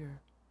this year,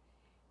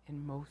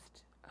 and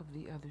most of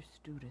the other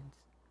students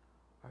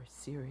are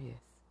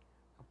serious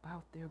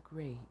about their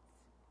grades.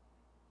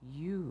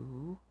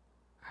 You,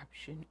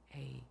 option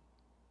A,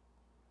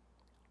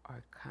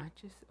 are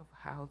conscious of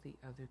how the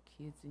other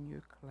kids in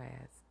your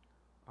class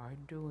are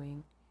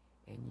doing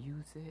and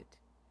use it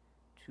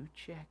to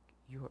check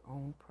your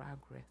own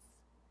progress.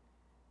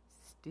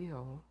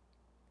 Still,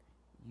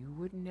 you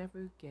would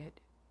never get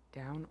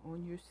down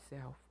on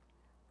yourself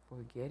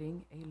for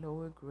getting a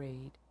lower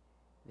grade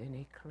than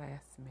a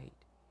classmate.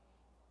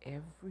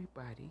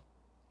 Everybody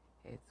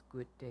has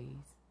good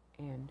days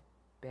and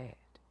bad.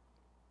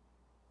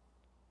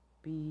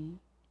 B,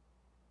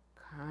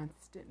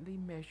 constantly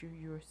measure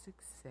your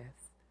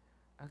success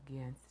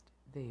against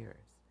theirs.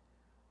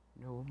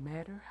 No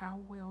matter how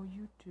well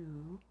you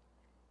do,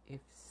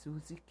 if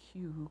Susie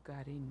Q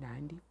got a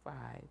 95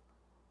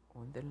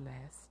 on the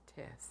last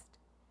test,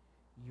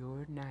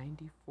 your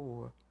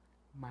 94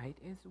 might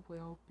as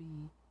well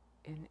be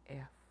an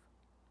F.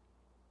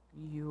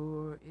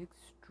 You're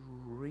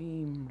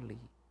extremely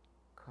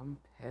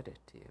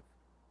competitive,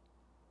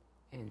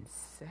 and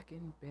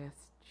second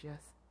best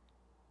just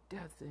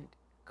doesn't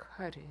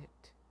cut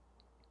it.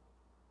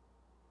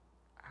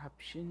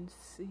 Option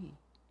C,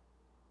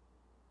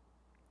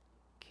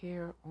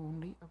 care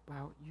only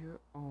about your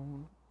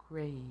own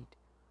grade.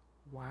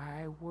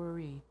 Why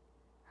worry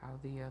how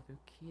the other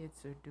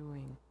kids are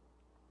doing?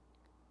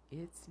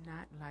 It's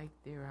not like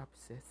they're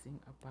obsessing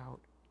about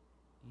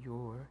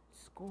your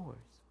scores.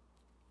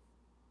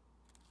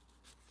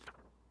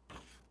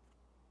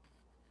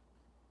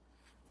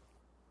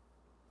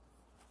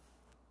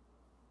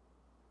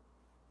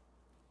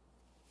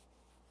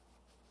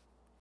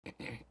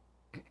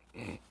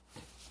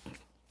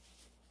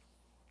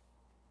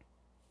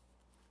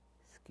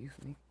 Excuse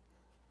me.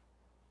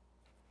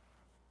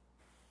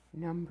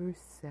 Number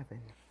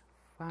 7.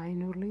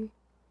 Finally,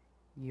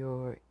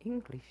 your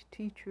English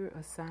teacher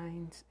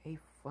assigns a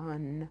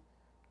fun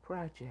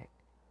project.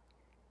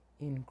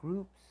 In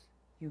groups,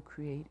 you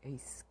create a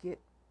skit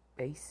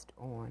based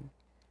on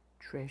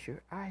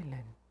Treasure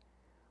Island,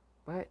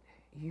 but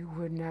you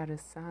were not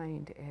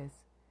assigned as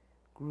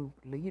group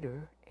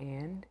leader,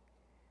 and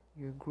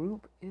your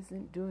group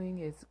isn't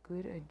doing as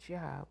good a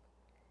job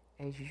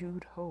as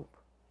you'd hope.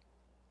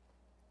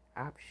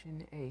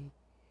 Option A,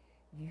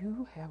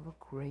 you have a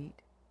great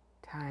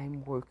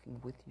time working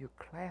with your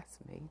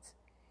classmates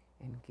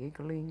and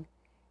giggling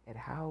at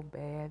how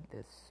bad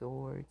the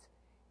swords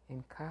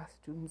and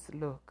costumes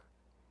look.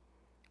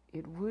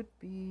 It would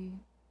be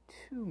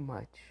too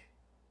much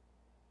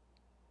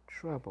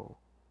trouble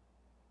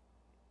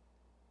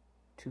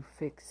to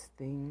fix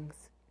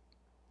things.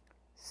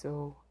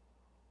 So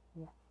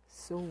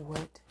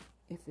what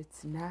if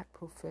it's not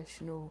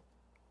professional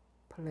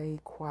play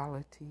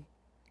quality?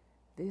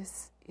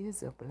 This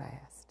is a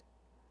blast.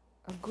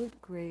 A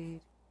good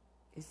grade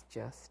is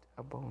just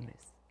a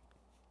bonus.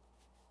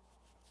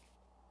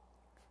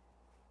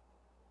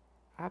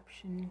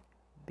 Option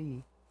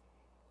B,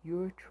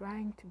 you're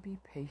trying to be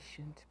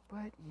patient,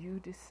 but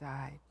you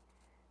decide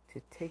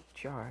to take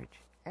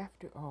charge.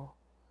 After all,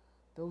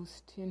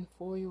 those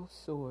tinfoil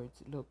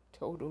swords look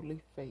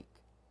totally fake.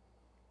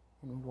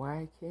 And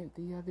why can't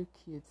the other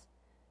kids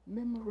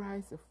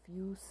memorize a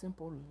few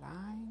simple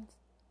lines?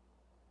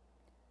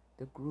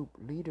 The group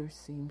leader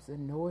seems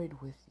annoyed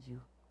with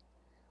you,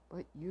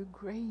 but your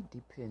grade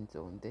depends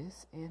on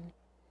this, and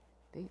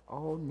they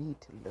all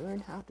need to learn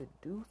how to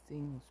do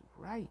things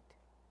right.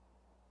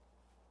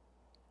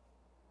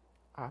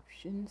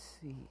 Option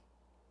C,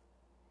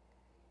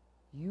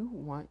 you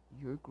want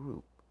your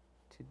group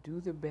to do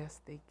the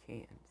best they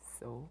can,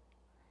 so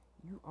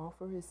you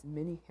offer as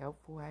many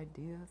helpful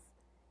ideas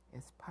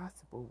as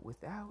possible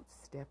without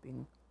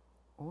stepping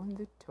on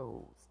the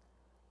toes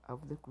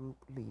of the group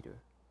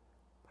leader.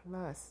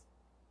 Plus,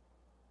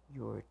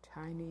 your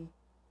tiny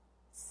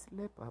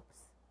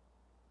slip-ups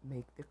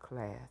make the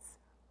class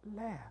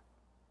laugh.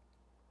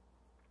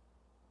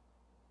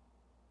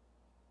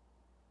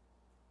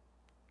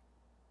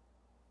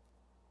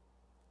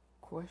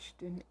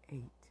 Question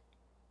 8.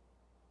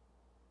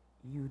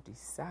 You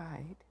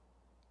decided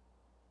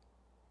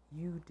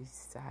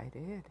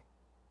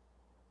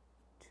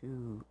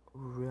to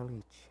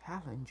really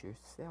challenge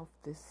yourself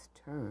this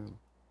term.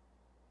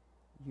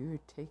 you're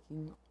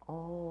taking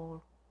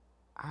all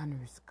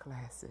honors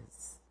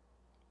classes.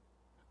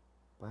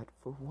 But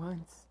for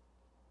once,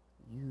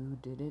 you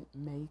didn't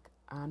make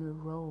honor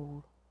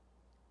roll.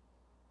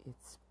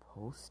 It's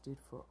posted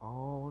for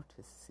all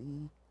to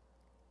see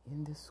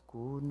in the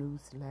school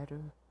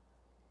newsletter,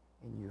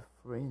 and your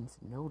friends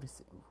notice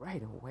it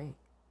right away.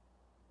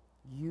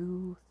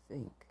 You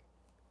think,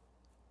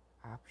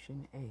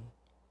 option A,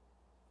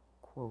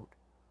 quote,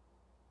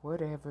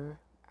 whatever,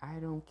 I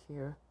don't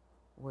care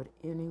what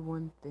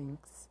anyone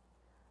thinks.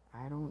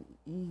 I don't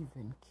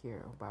even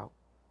care about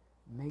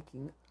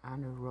making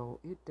honor roll.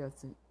 It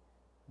doesn't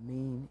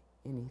mean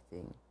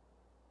anything,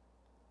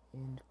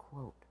 end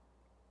quote.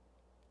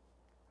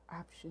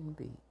 Option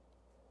B,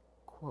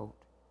 quote,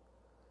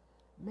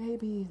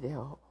 maybe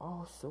they'll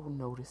also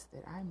notice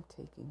that I'm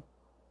taking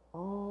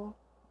all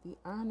the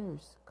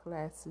honors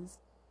classes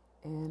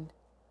and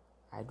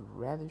I'd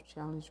rather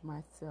challenge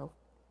myself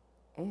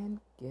and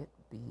get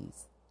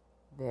B's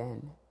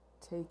than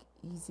take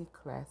easy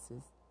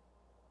classes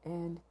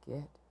and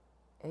get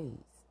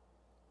A's,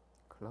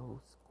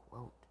 close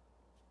quote.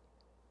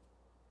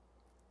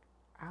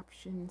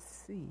 Option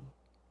C,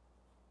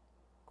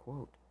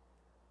 quote,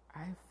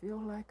 I feel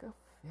like a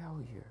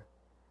failure.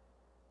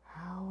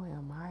 How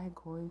am I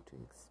going to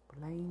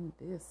explain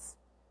this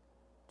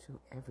to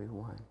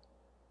everyone?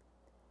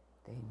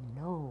 They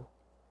know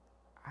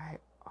I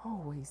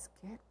always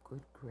get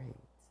good grades.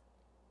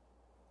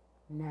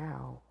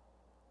 Now,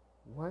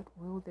 what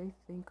will they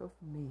think of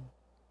me?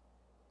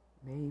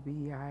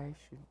 Maybe I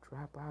should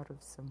drop out of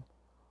some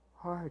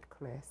hard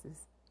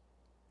classes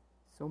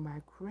so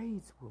my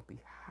grades will be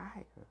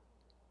higher,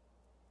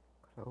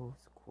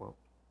 close quote.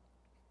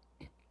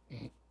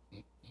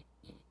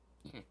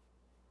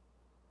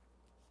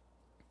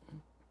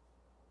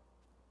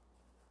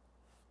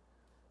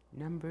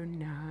 Number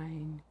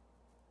 9,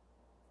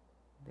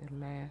 the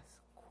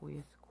last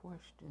quiz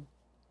question.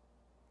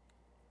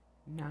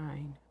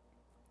 9.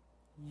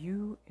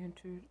 You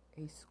entered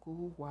a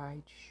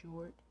school-wide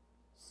short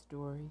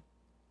story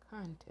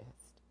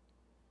contest.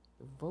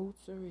 The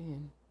votes are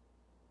in,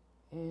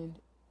 and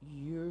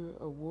you're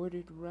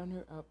awarded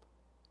runner-up,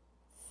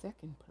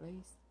 second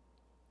place.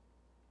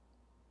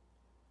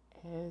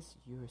 As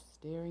you're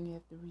staring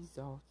at the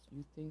results,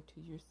 you think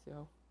to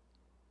yourself,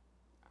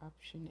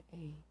 option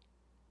A,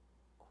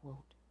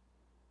 quote,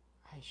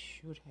 I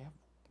should have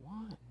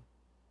won.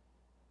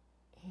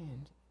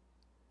 And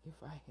if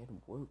I had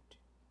worked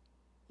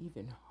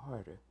even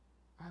harder,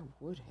 I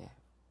would have,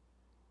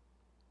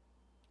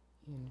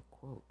 end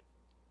quote.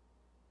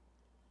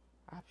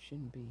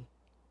 Option B,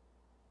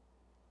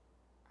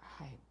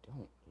 I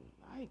don't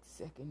like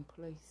second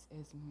place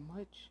as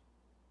much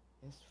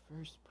as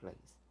first place,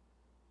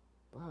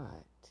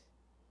 but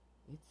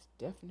it's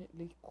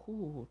definitely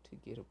cool to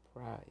get a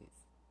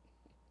prize.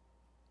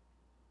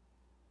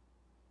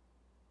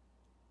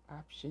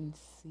 Option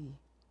C,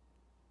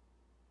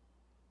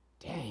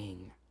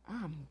 dang,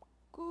 I'm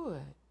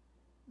good.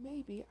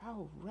 Maybe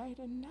I'll write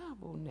a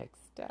novel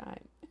next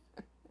time.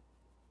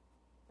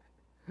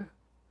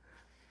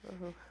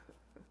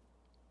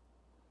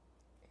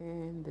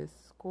 And the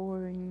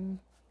scoring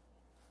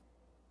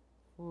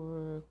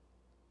for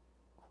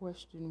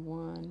question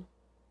 1,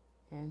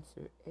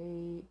 answer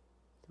A,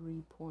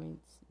 3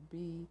 points,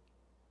 B,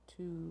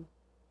 2,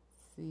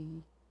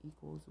 C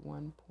equals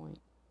 1 point.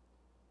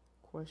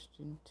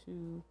 Question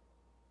 2,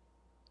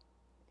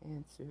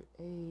 answer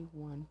A,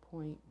 1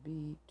 point,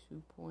 B,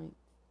 2 points,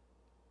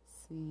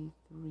 C,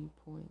 3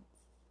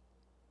 points.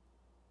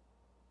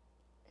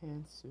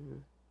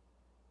 Answer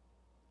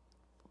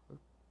for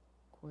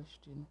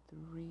question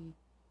 3,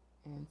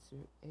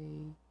 answer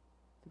A,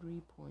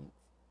 3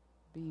 points,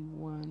 B,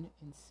 1,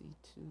 and C,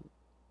 2.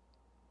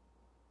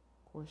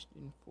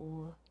 Question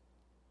 4,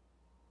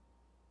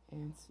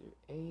 answer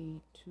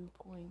A, 2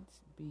 points,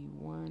 B,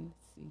 1,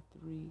 C,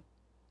 3.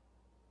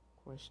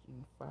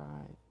 Question 5,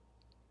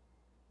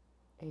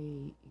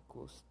 A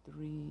equals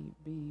 3,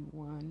 B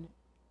 1,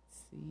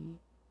 C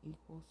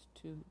equals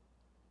 2.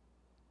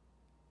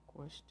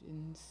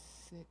 Question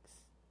 6,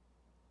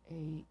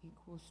 A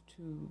equals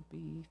 2,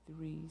 B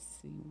 3,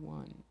 C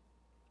 1.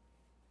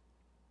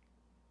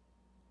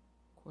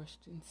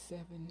 Question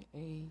 7,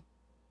 A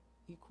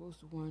equals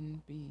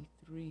 1, B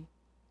 3,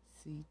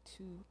 C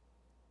 2.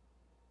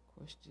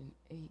 Question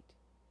 8,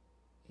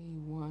 A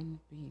 1,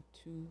 B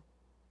 2,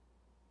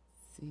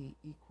 C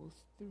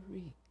equals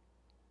 3.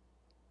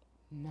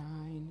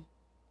 9,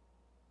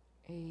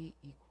 A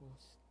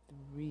equals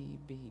 3,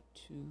 B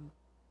 2,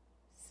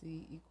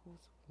 C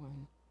equals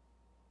 1.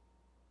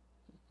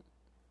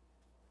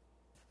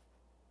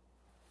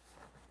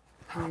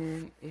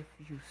 And if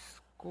you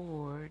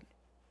scored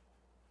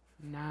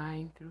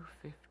 9 through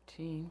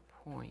 15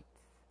 points,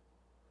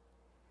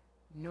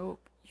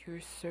 nope,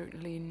 you're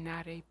certainly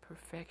not a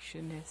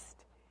perfectionist.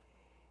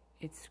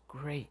 It's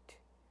great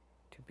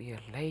to be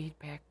a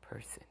laid-back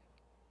person,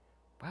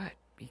 but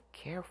be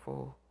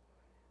careful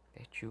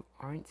that you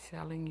aren't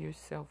selling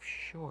yourself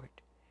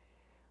short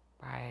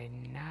by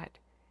not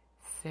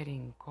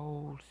setting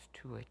goals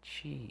to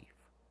achieve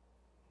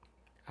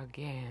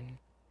Again,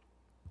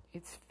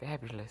 it's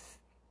fabulous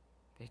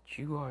that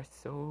you are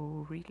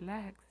so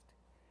relaxed,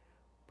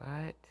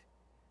 but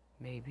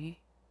maybe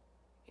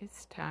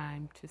it's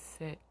time to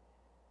set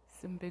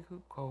some bigger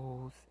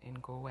goals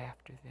and go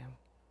after them.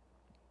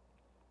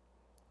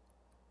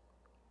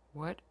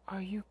 What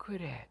are you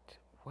good at?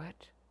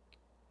 What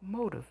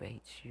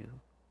motivates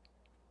you?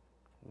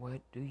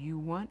 What do you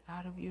want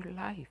out of your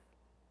life,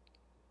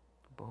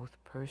 both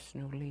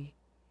personally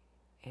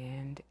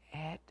and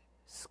at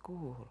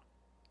school?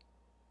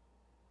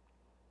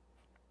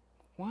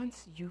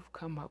 Once you've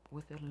come up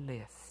with a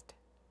list,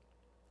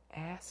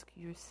 ask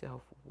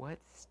yourself what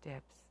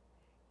steps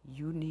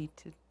you need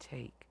to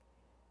take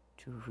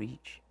to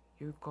reach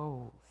your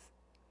goals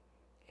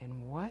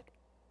and what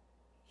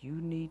you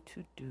need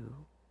to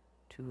do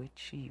to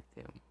achieve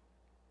them.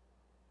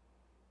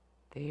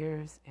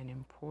 There's an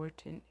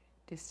important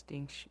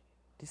distinction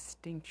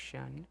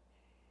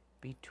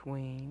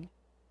between,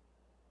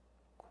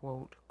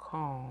 quote,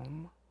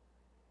 calm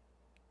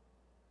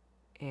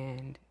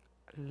and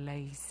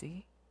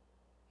lazy,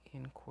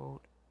 end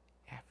quote,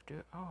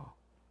 after all.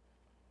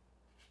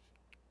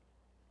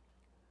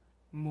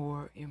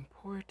 More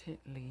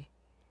importantly,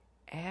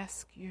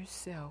 ask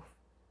yourself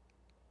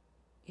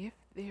if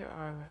there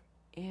are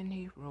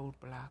any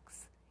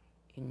roadblocks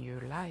in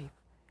your life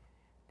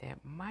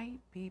that might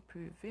be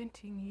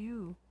preventing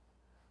you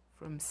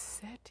from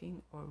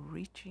setting or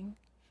reaching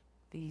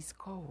these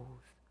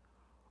goals.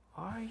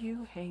 Are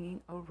you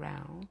hanging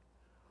around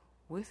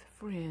with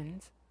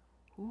friends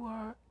who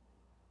are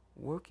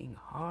working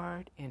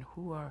hard and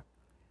who are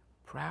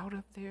proud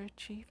of their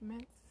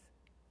achievements?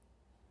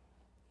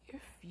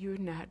 If you're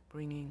not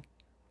bringing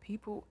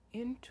people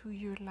into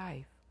your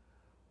life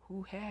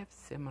who have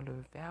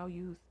similar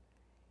values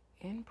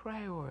and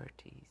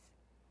priorities,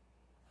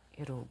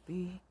 it'll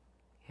be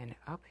an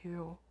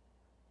uphill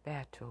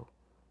battle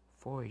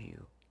for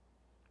you.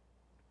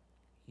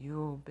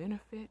 You'll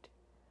benefit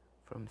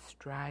from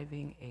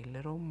striving a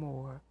little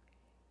more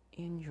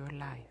in your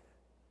life.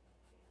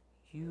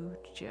 You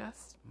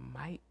just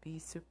might be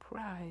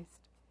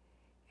surprised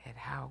at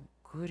how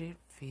good it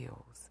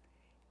feels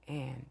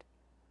and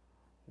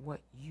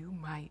what you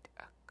might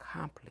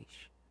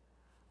accomplish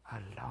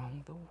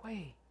along the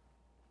way.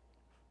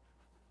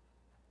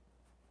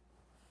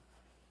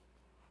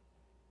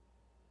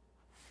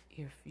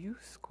 If you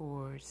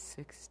scored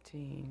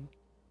 16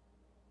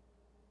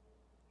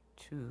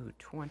 to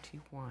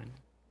 21,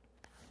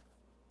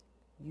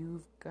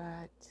 you've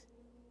got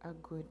a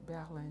good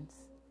balance.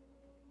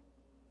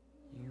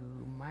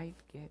 You might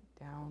get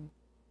down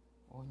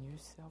on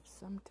yourself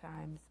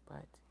sometimes,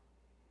 but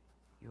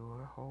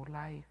your whole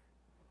life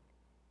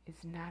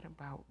is not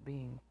about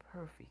being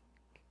perfect.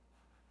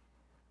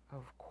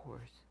 Of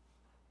course,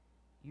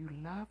 you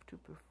love to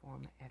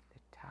perform at the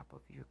top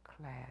of your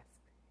class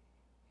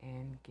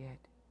and get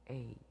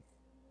A's,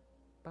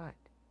 but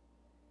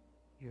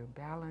your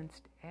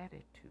balanced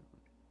attitude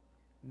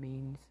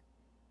means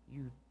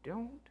you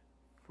don't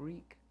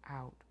freak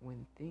out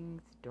when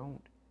things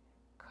don't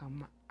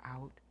come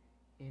out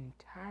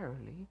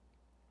entirely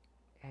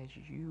as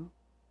you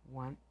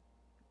want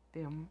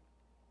them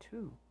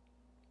to.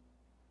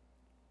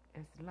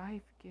 As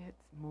life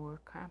gets more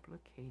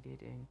complicated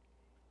and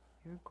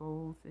your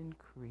goals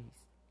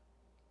increase,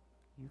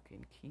 you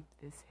can keep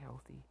this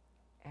healthy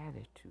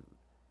attitude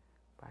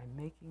by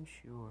making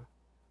sure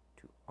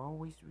to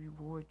always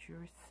reward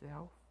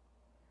yourself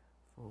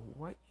for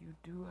what you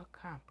do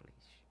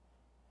accomplish.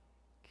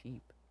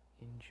 Keep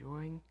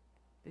enjoying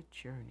the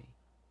journey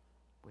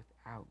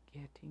without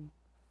getting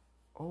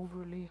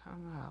overly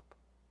hung up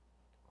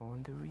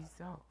on the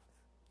results.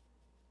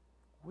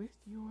 With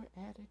your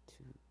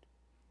attitude,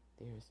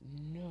 there's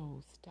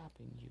no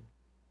stopping you.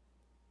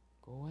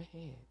 Go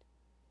ahead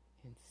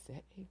and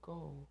set a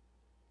goal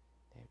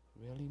that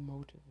really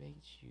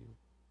motivates you.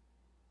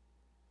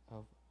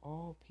 Of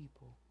all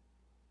people,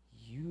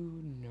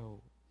 you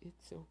know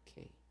it's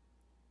okay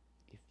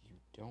if you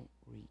don't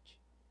reach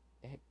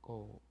that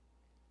goal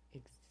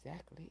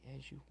exactly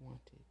as you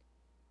wanted.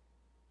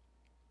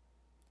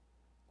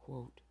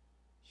 Quote,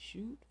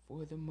 shoot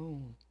for the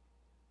moon.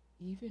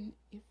 Even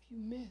if you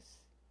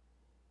miss,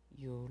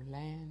 you'll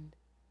land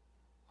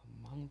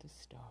among the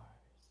stars.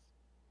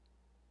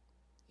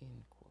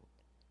 End quote.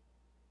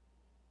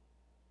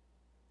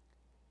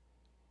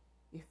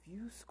 If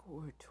you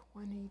score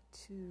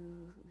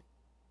 22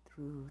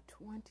 through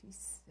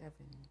 27,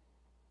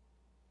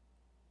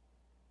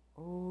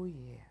 oh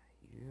yeah,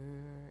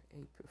 you're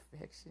a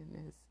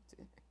perfectionist.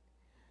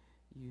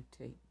 You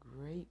take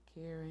great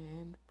care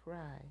and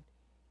pride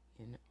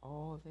in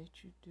all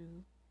that you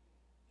do,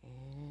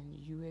 and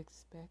you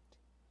expect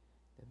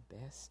the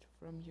best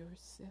from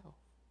yourself.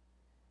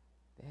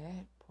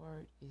 That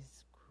part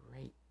is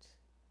great.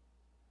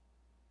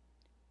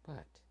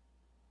 But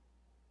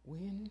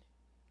when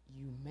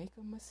you make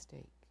a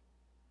mistake,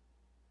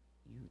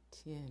 you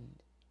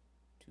tend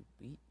to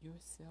beat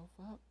yourself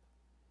up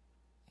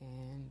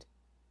and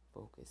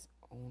focus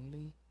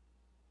only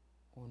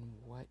on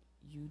what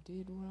you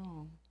did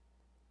wrong.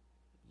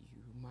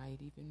 You might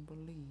even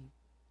believe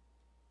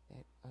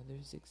that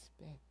others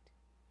expect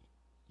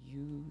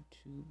you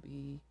to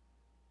be,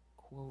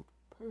 quote,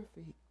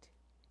 perfect,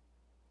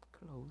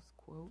 close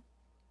quote.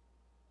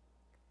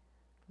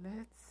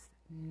 Let's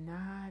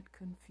not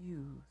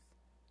confuse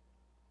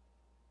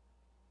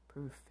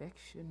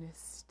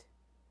perfectionist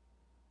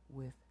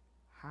with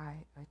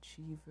high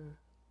achiever.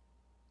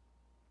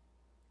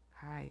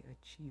 High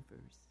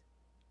achievers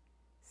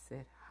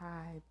set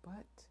high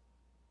but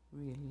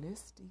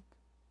realistic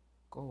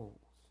goals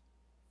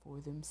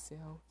for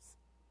themselves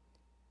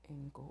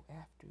and go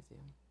after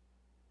them.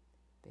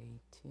 They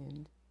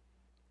tend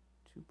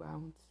to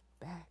bounce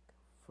back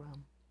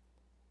from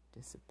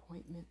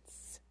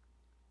disappointments,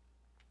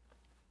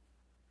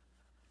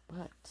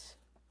 but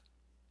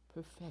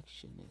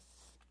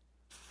perfectionists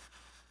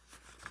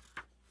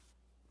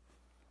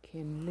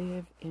can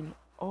live in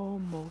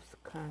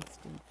almost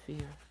constant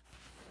fear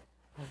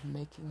of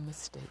making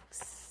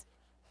mistakes,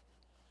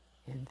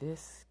 and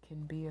this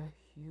can be a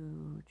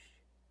huge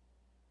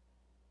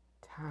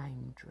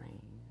time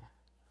drain.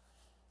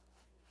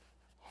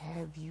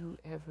 Have you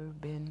ever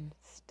been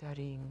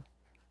studying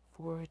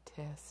for a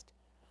test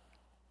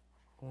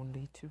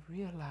only to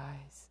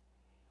realize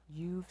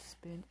you've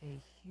spent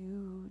a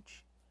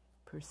huge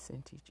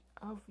percentage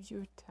of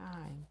your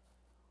time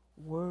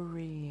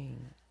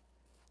worrying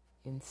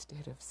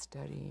instead of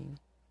studying?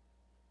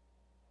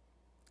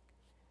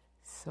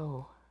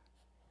 So,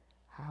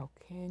 how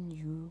can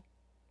you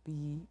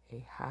be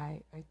a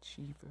high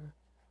achiever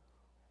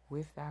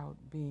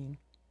without being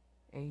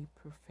a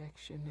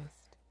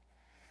perfectionist?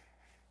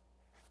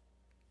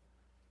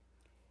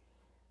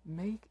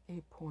 Make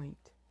a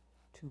point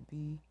to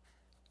be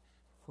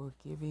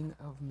forgiving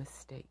of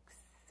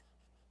mistakes,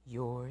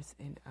 yours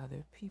and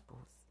other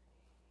people's.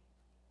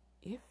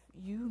 If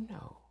you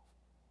know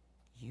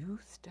you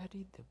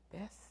studied the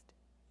best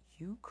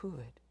you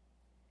could,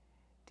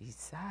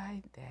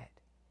 decide that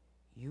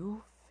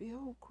you'll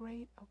feel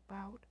great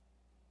about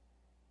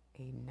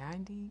a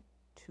 92%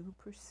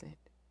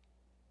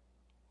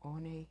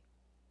 on a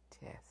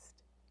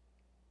test.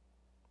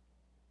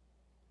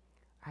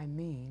 I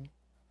mean,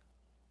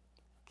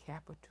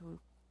 capital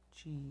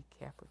G,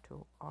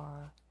 capital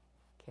R,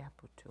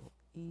 capital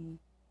E,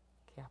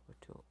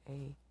 capital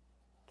A,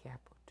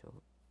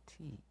 capital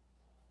T.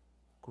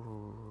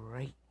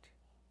 Great.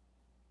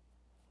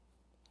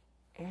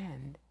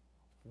 And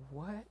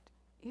what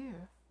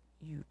if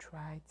you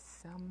tried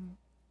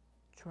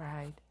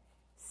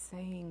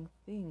saying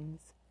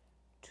things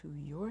to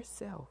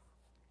yourself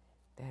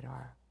that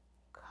are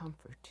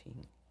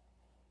comforting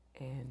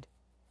and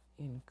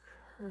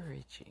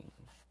encouraging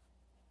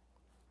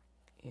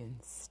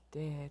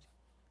instead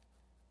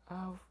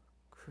of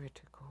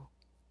critical?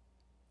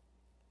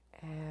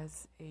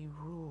 As a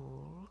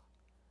rule,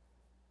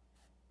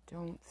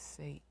 don't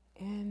say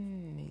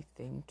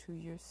anything to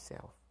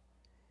yourself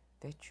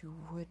that you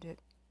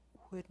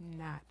would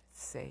not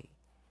say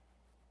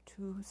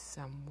to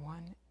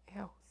someone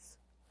else.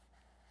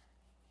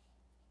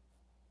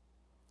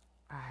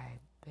 I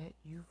bet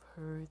you've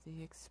heard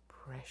the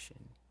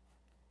expression,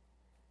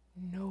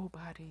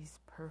 nobody's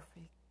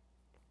perfect.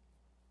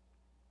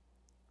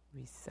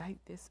 Recite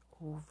this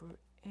over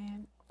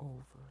and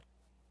over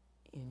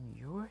in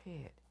your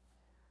head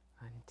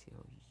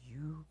until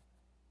you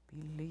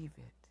believe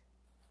it.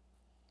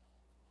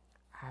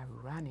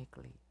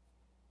 Ironically,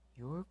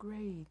 your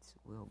grades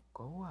will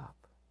go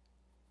up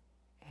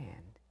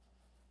and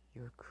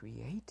your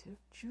creative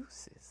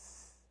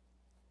juices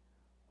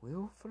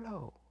will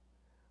flow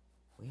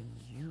when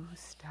you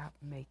stop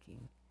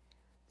making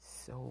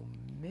so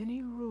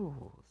many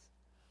rules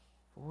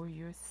for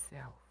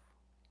yourself.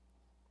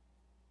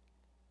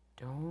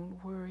 Don't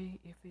worry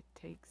if it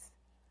takes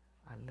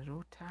a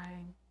little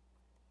time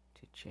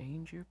to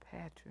change your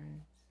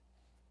patterns.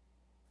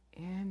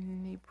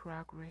 Any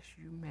progress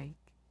you make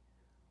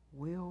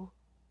will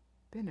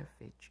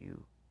benefit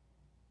you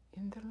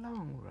in the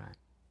long run.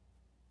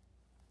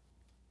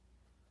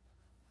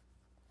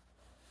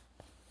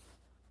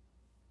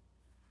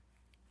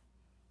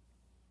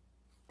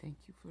 Thank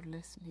you for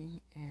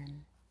listening,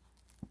 and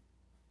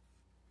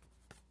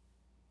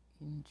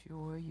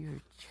enjoy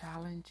your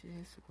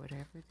challenges,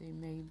 whatever they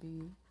may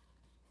be.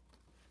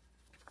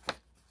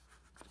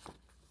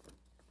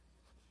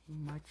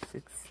 Much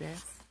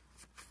success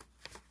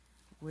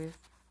with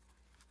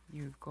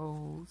your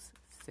goals,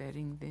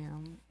 setting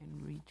them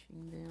and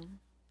reaching them,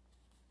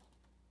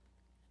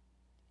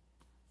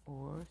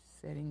 or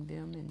setting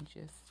them and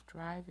just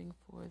striving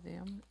for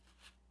them.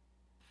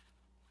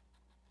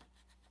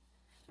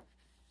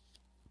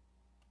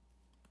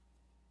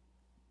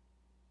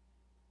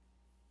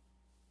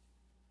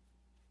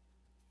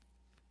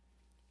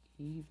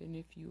 Even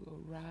if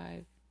you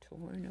arrive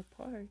torn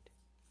apart,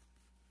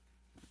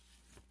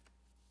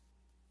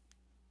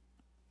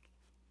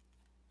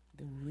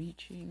 the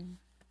reaching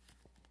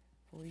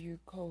for your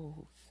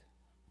goals,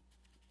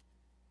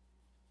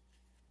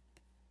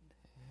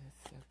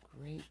 that's a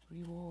great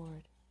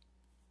reward.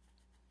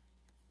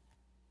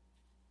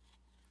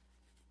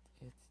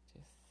 It's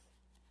just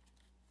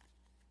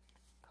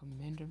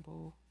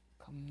commendable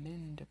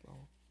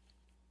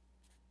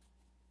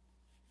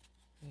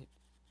that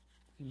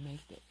we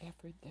make the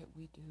effort that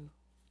we do.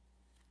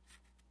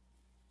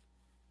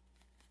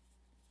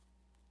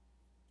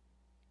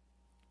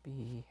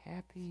 Be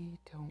happy,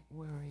 don't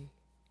worry.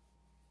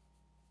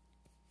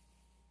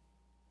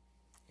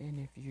 And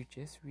if you're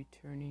just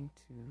returning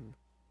to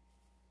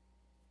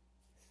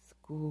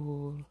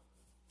school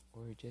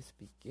or just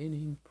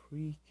beginning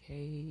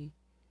pre-K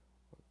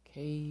or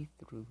K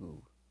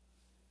through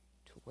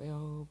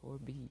 12 or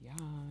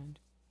beyond,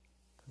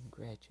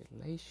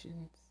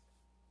 congratulations.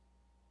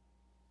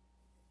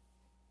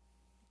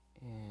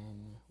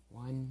 And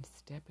one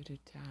step at a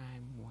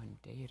time, one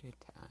day at a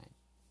time.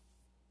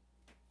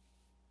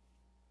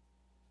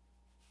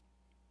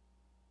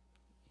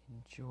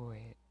 Enjoy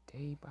it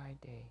day by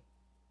day.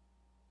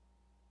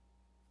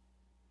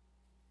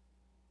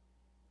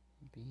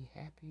 Be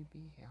happy,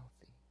 be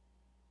healthy.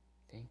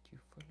 Thank you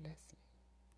for listening.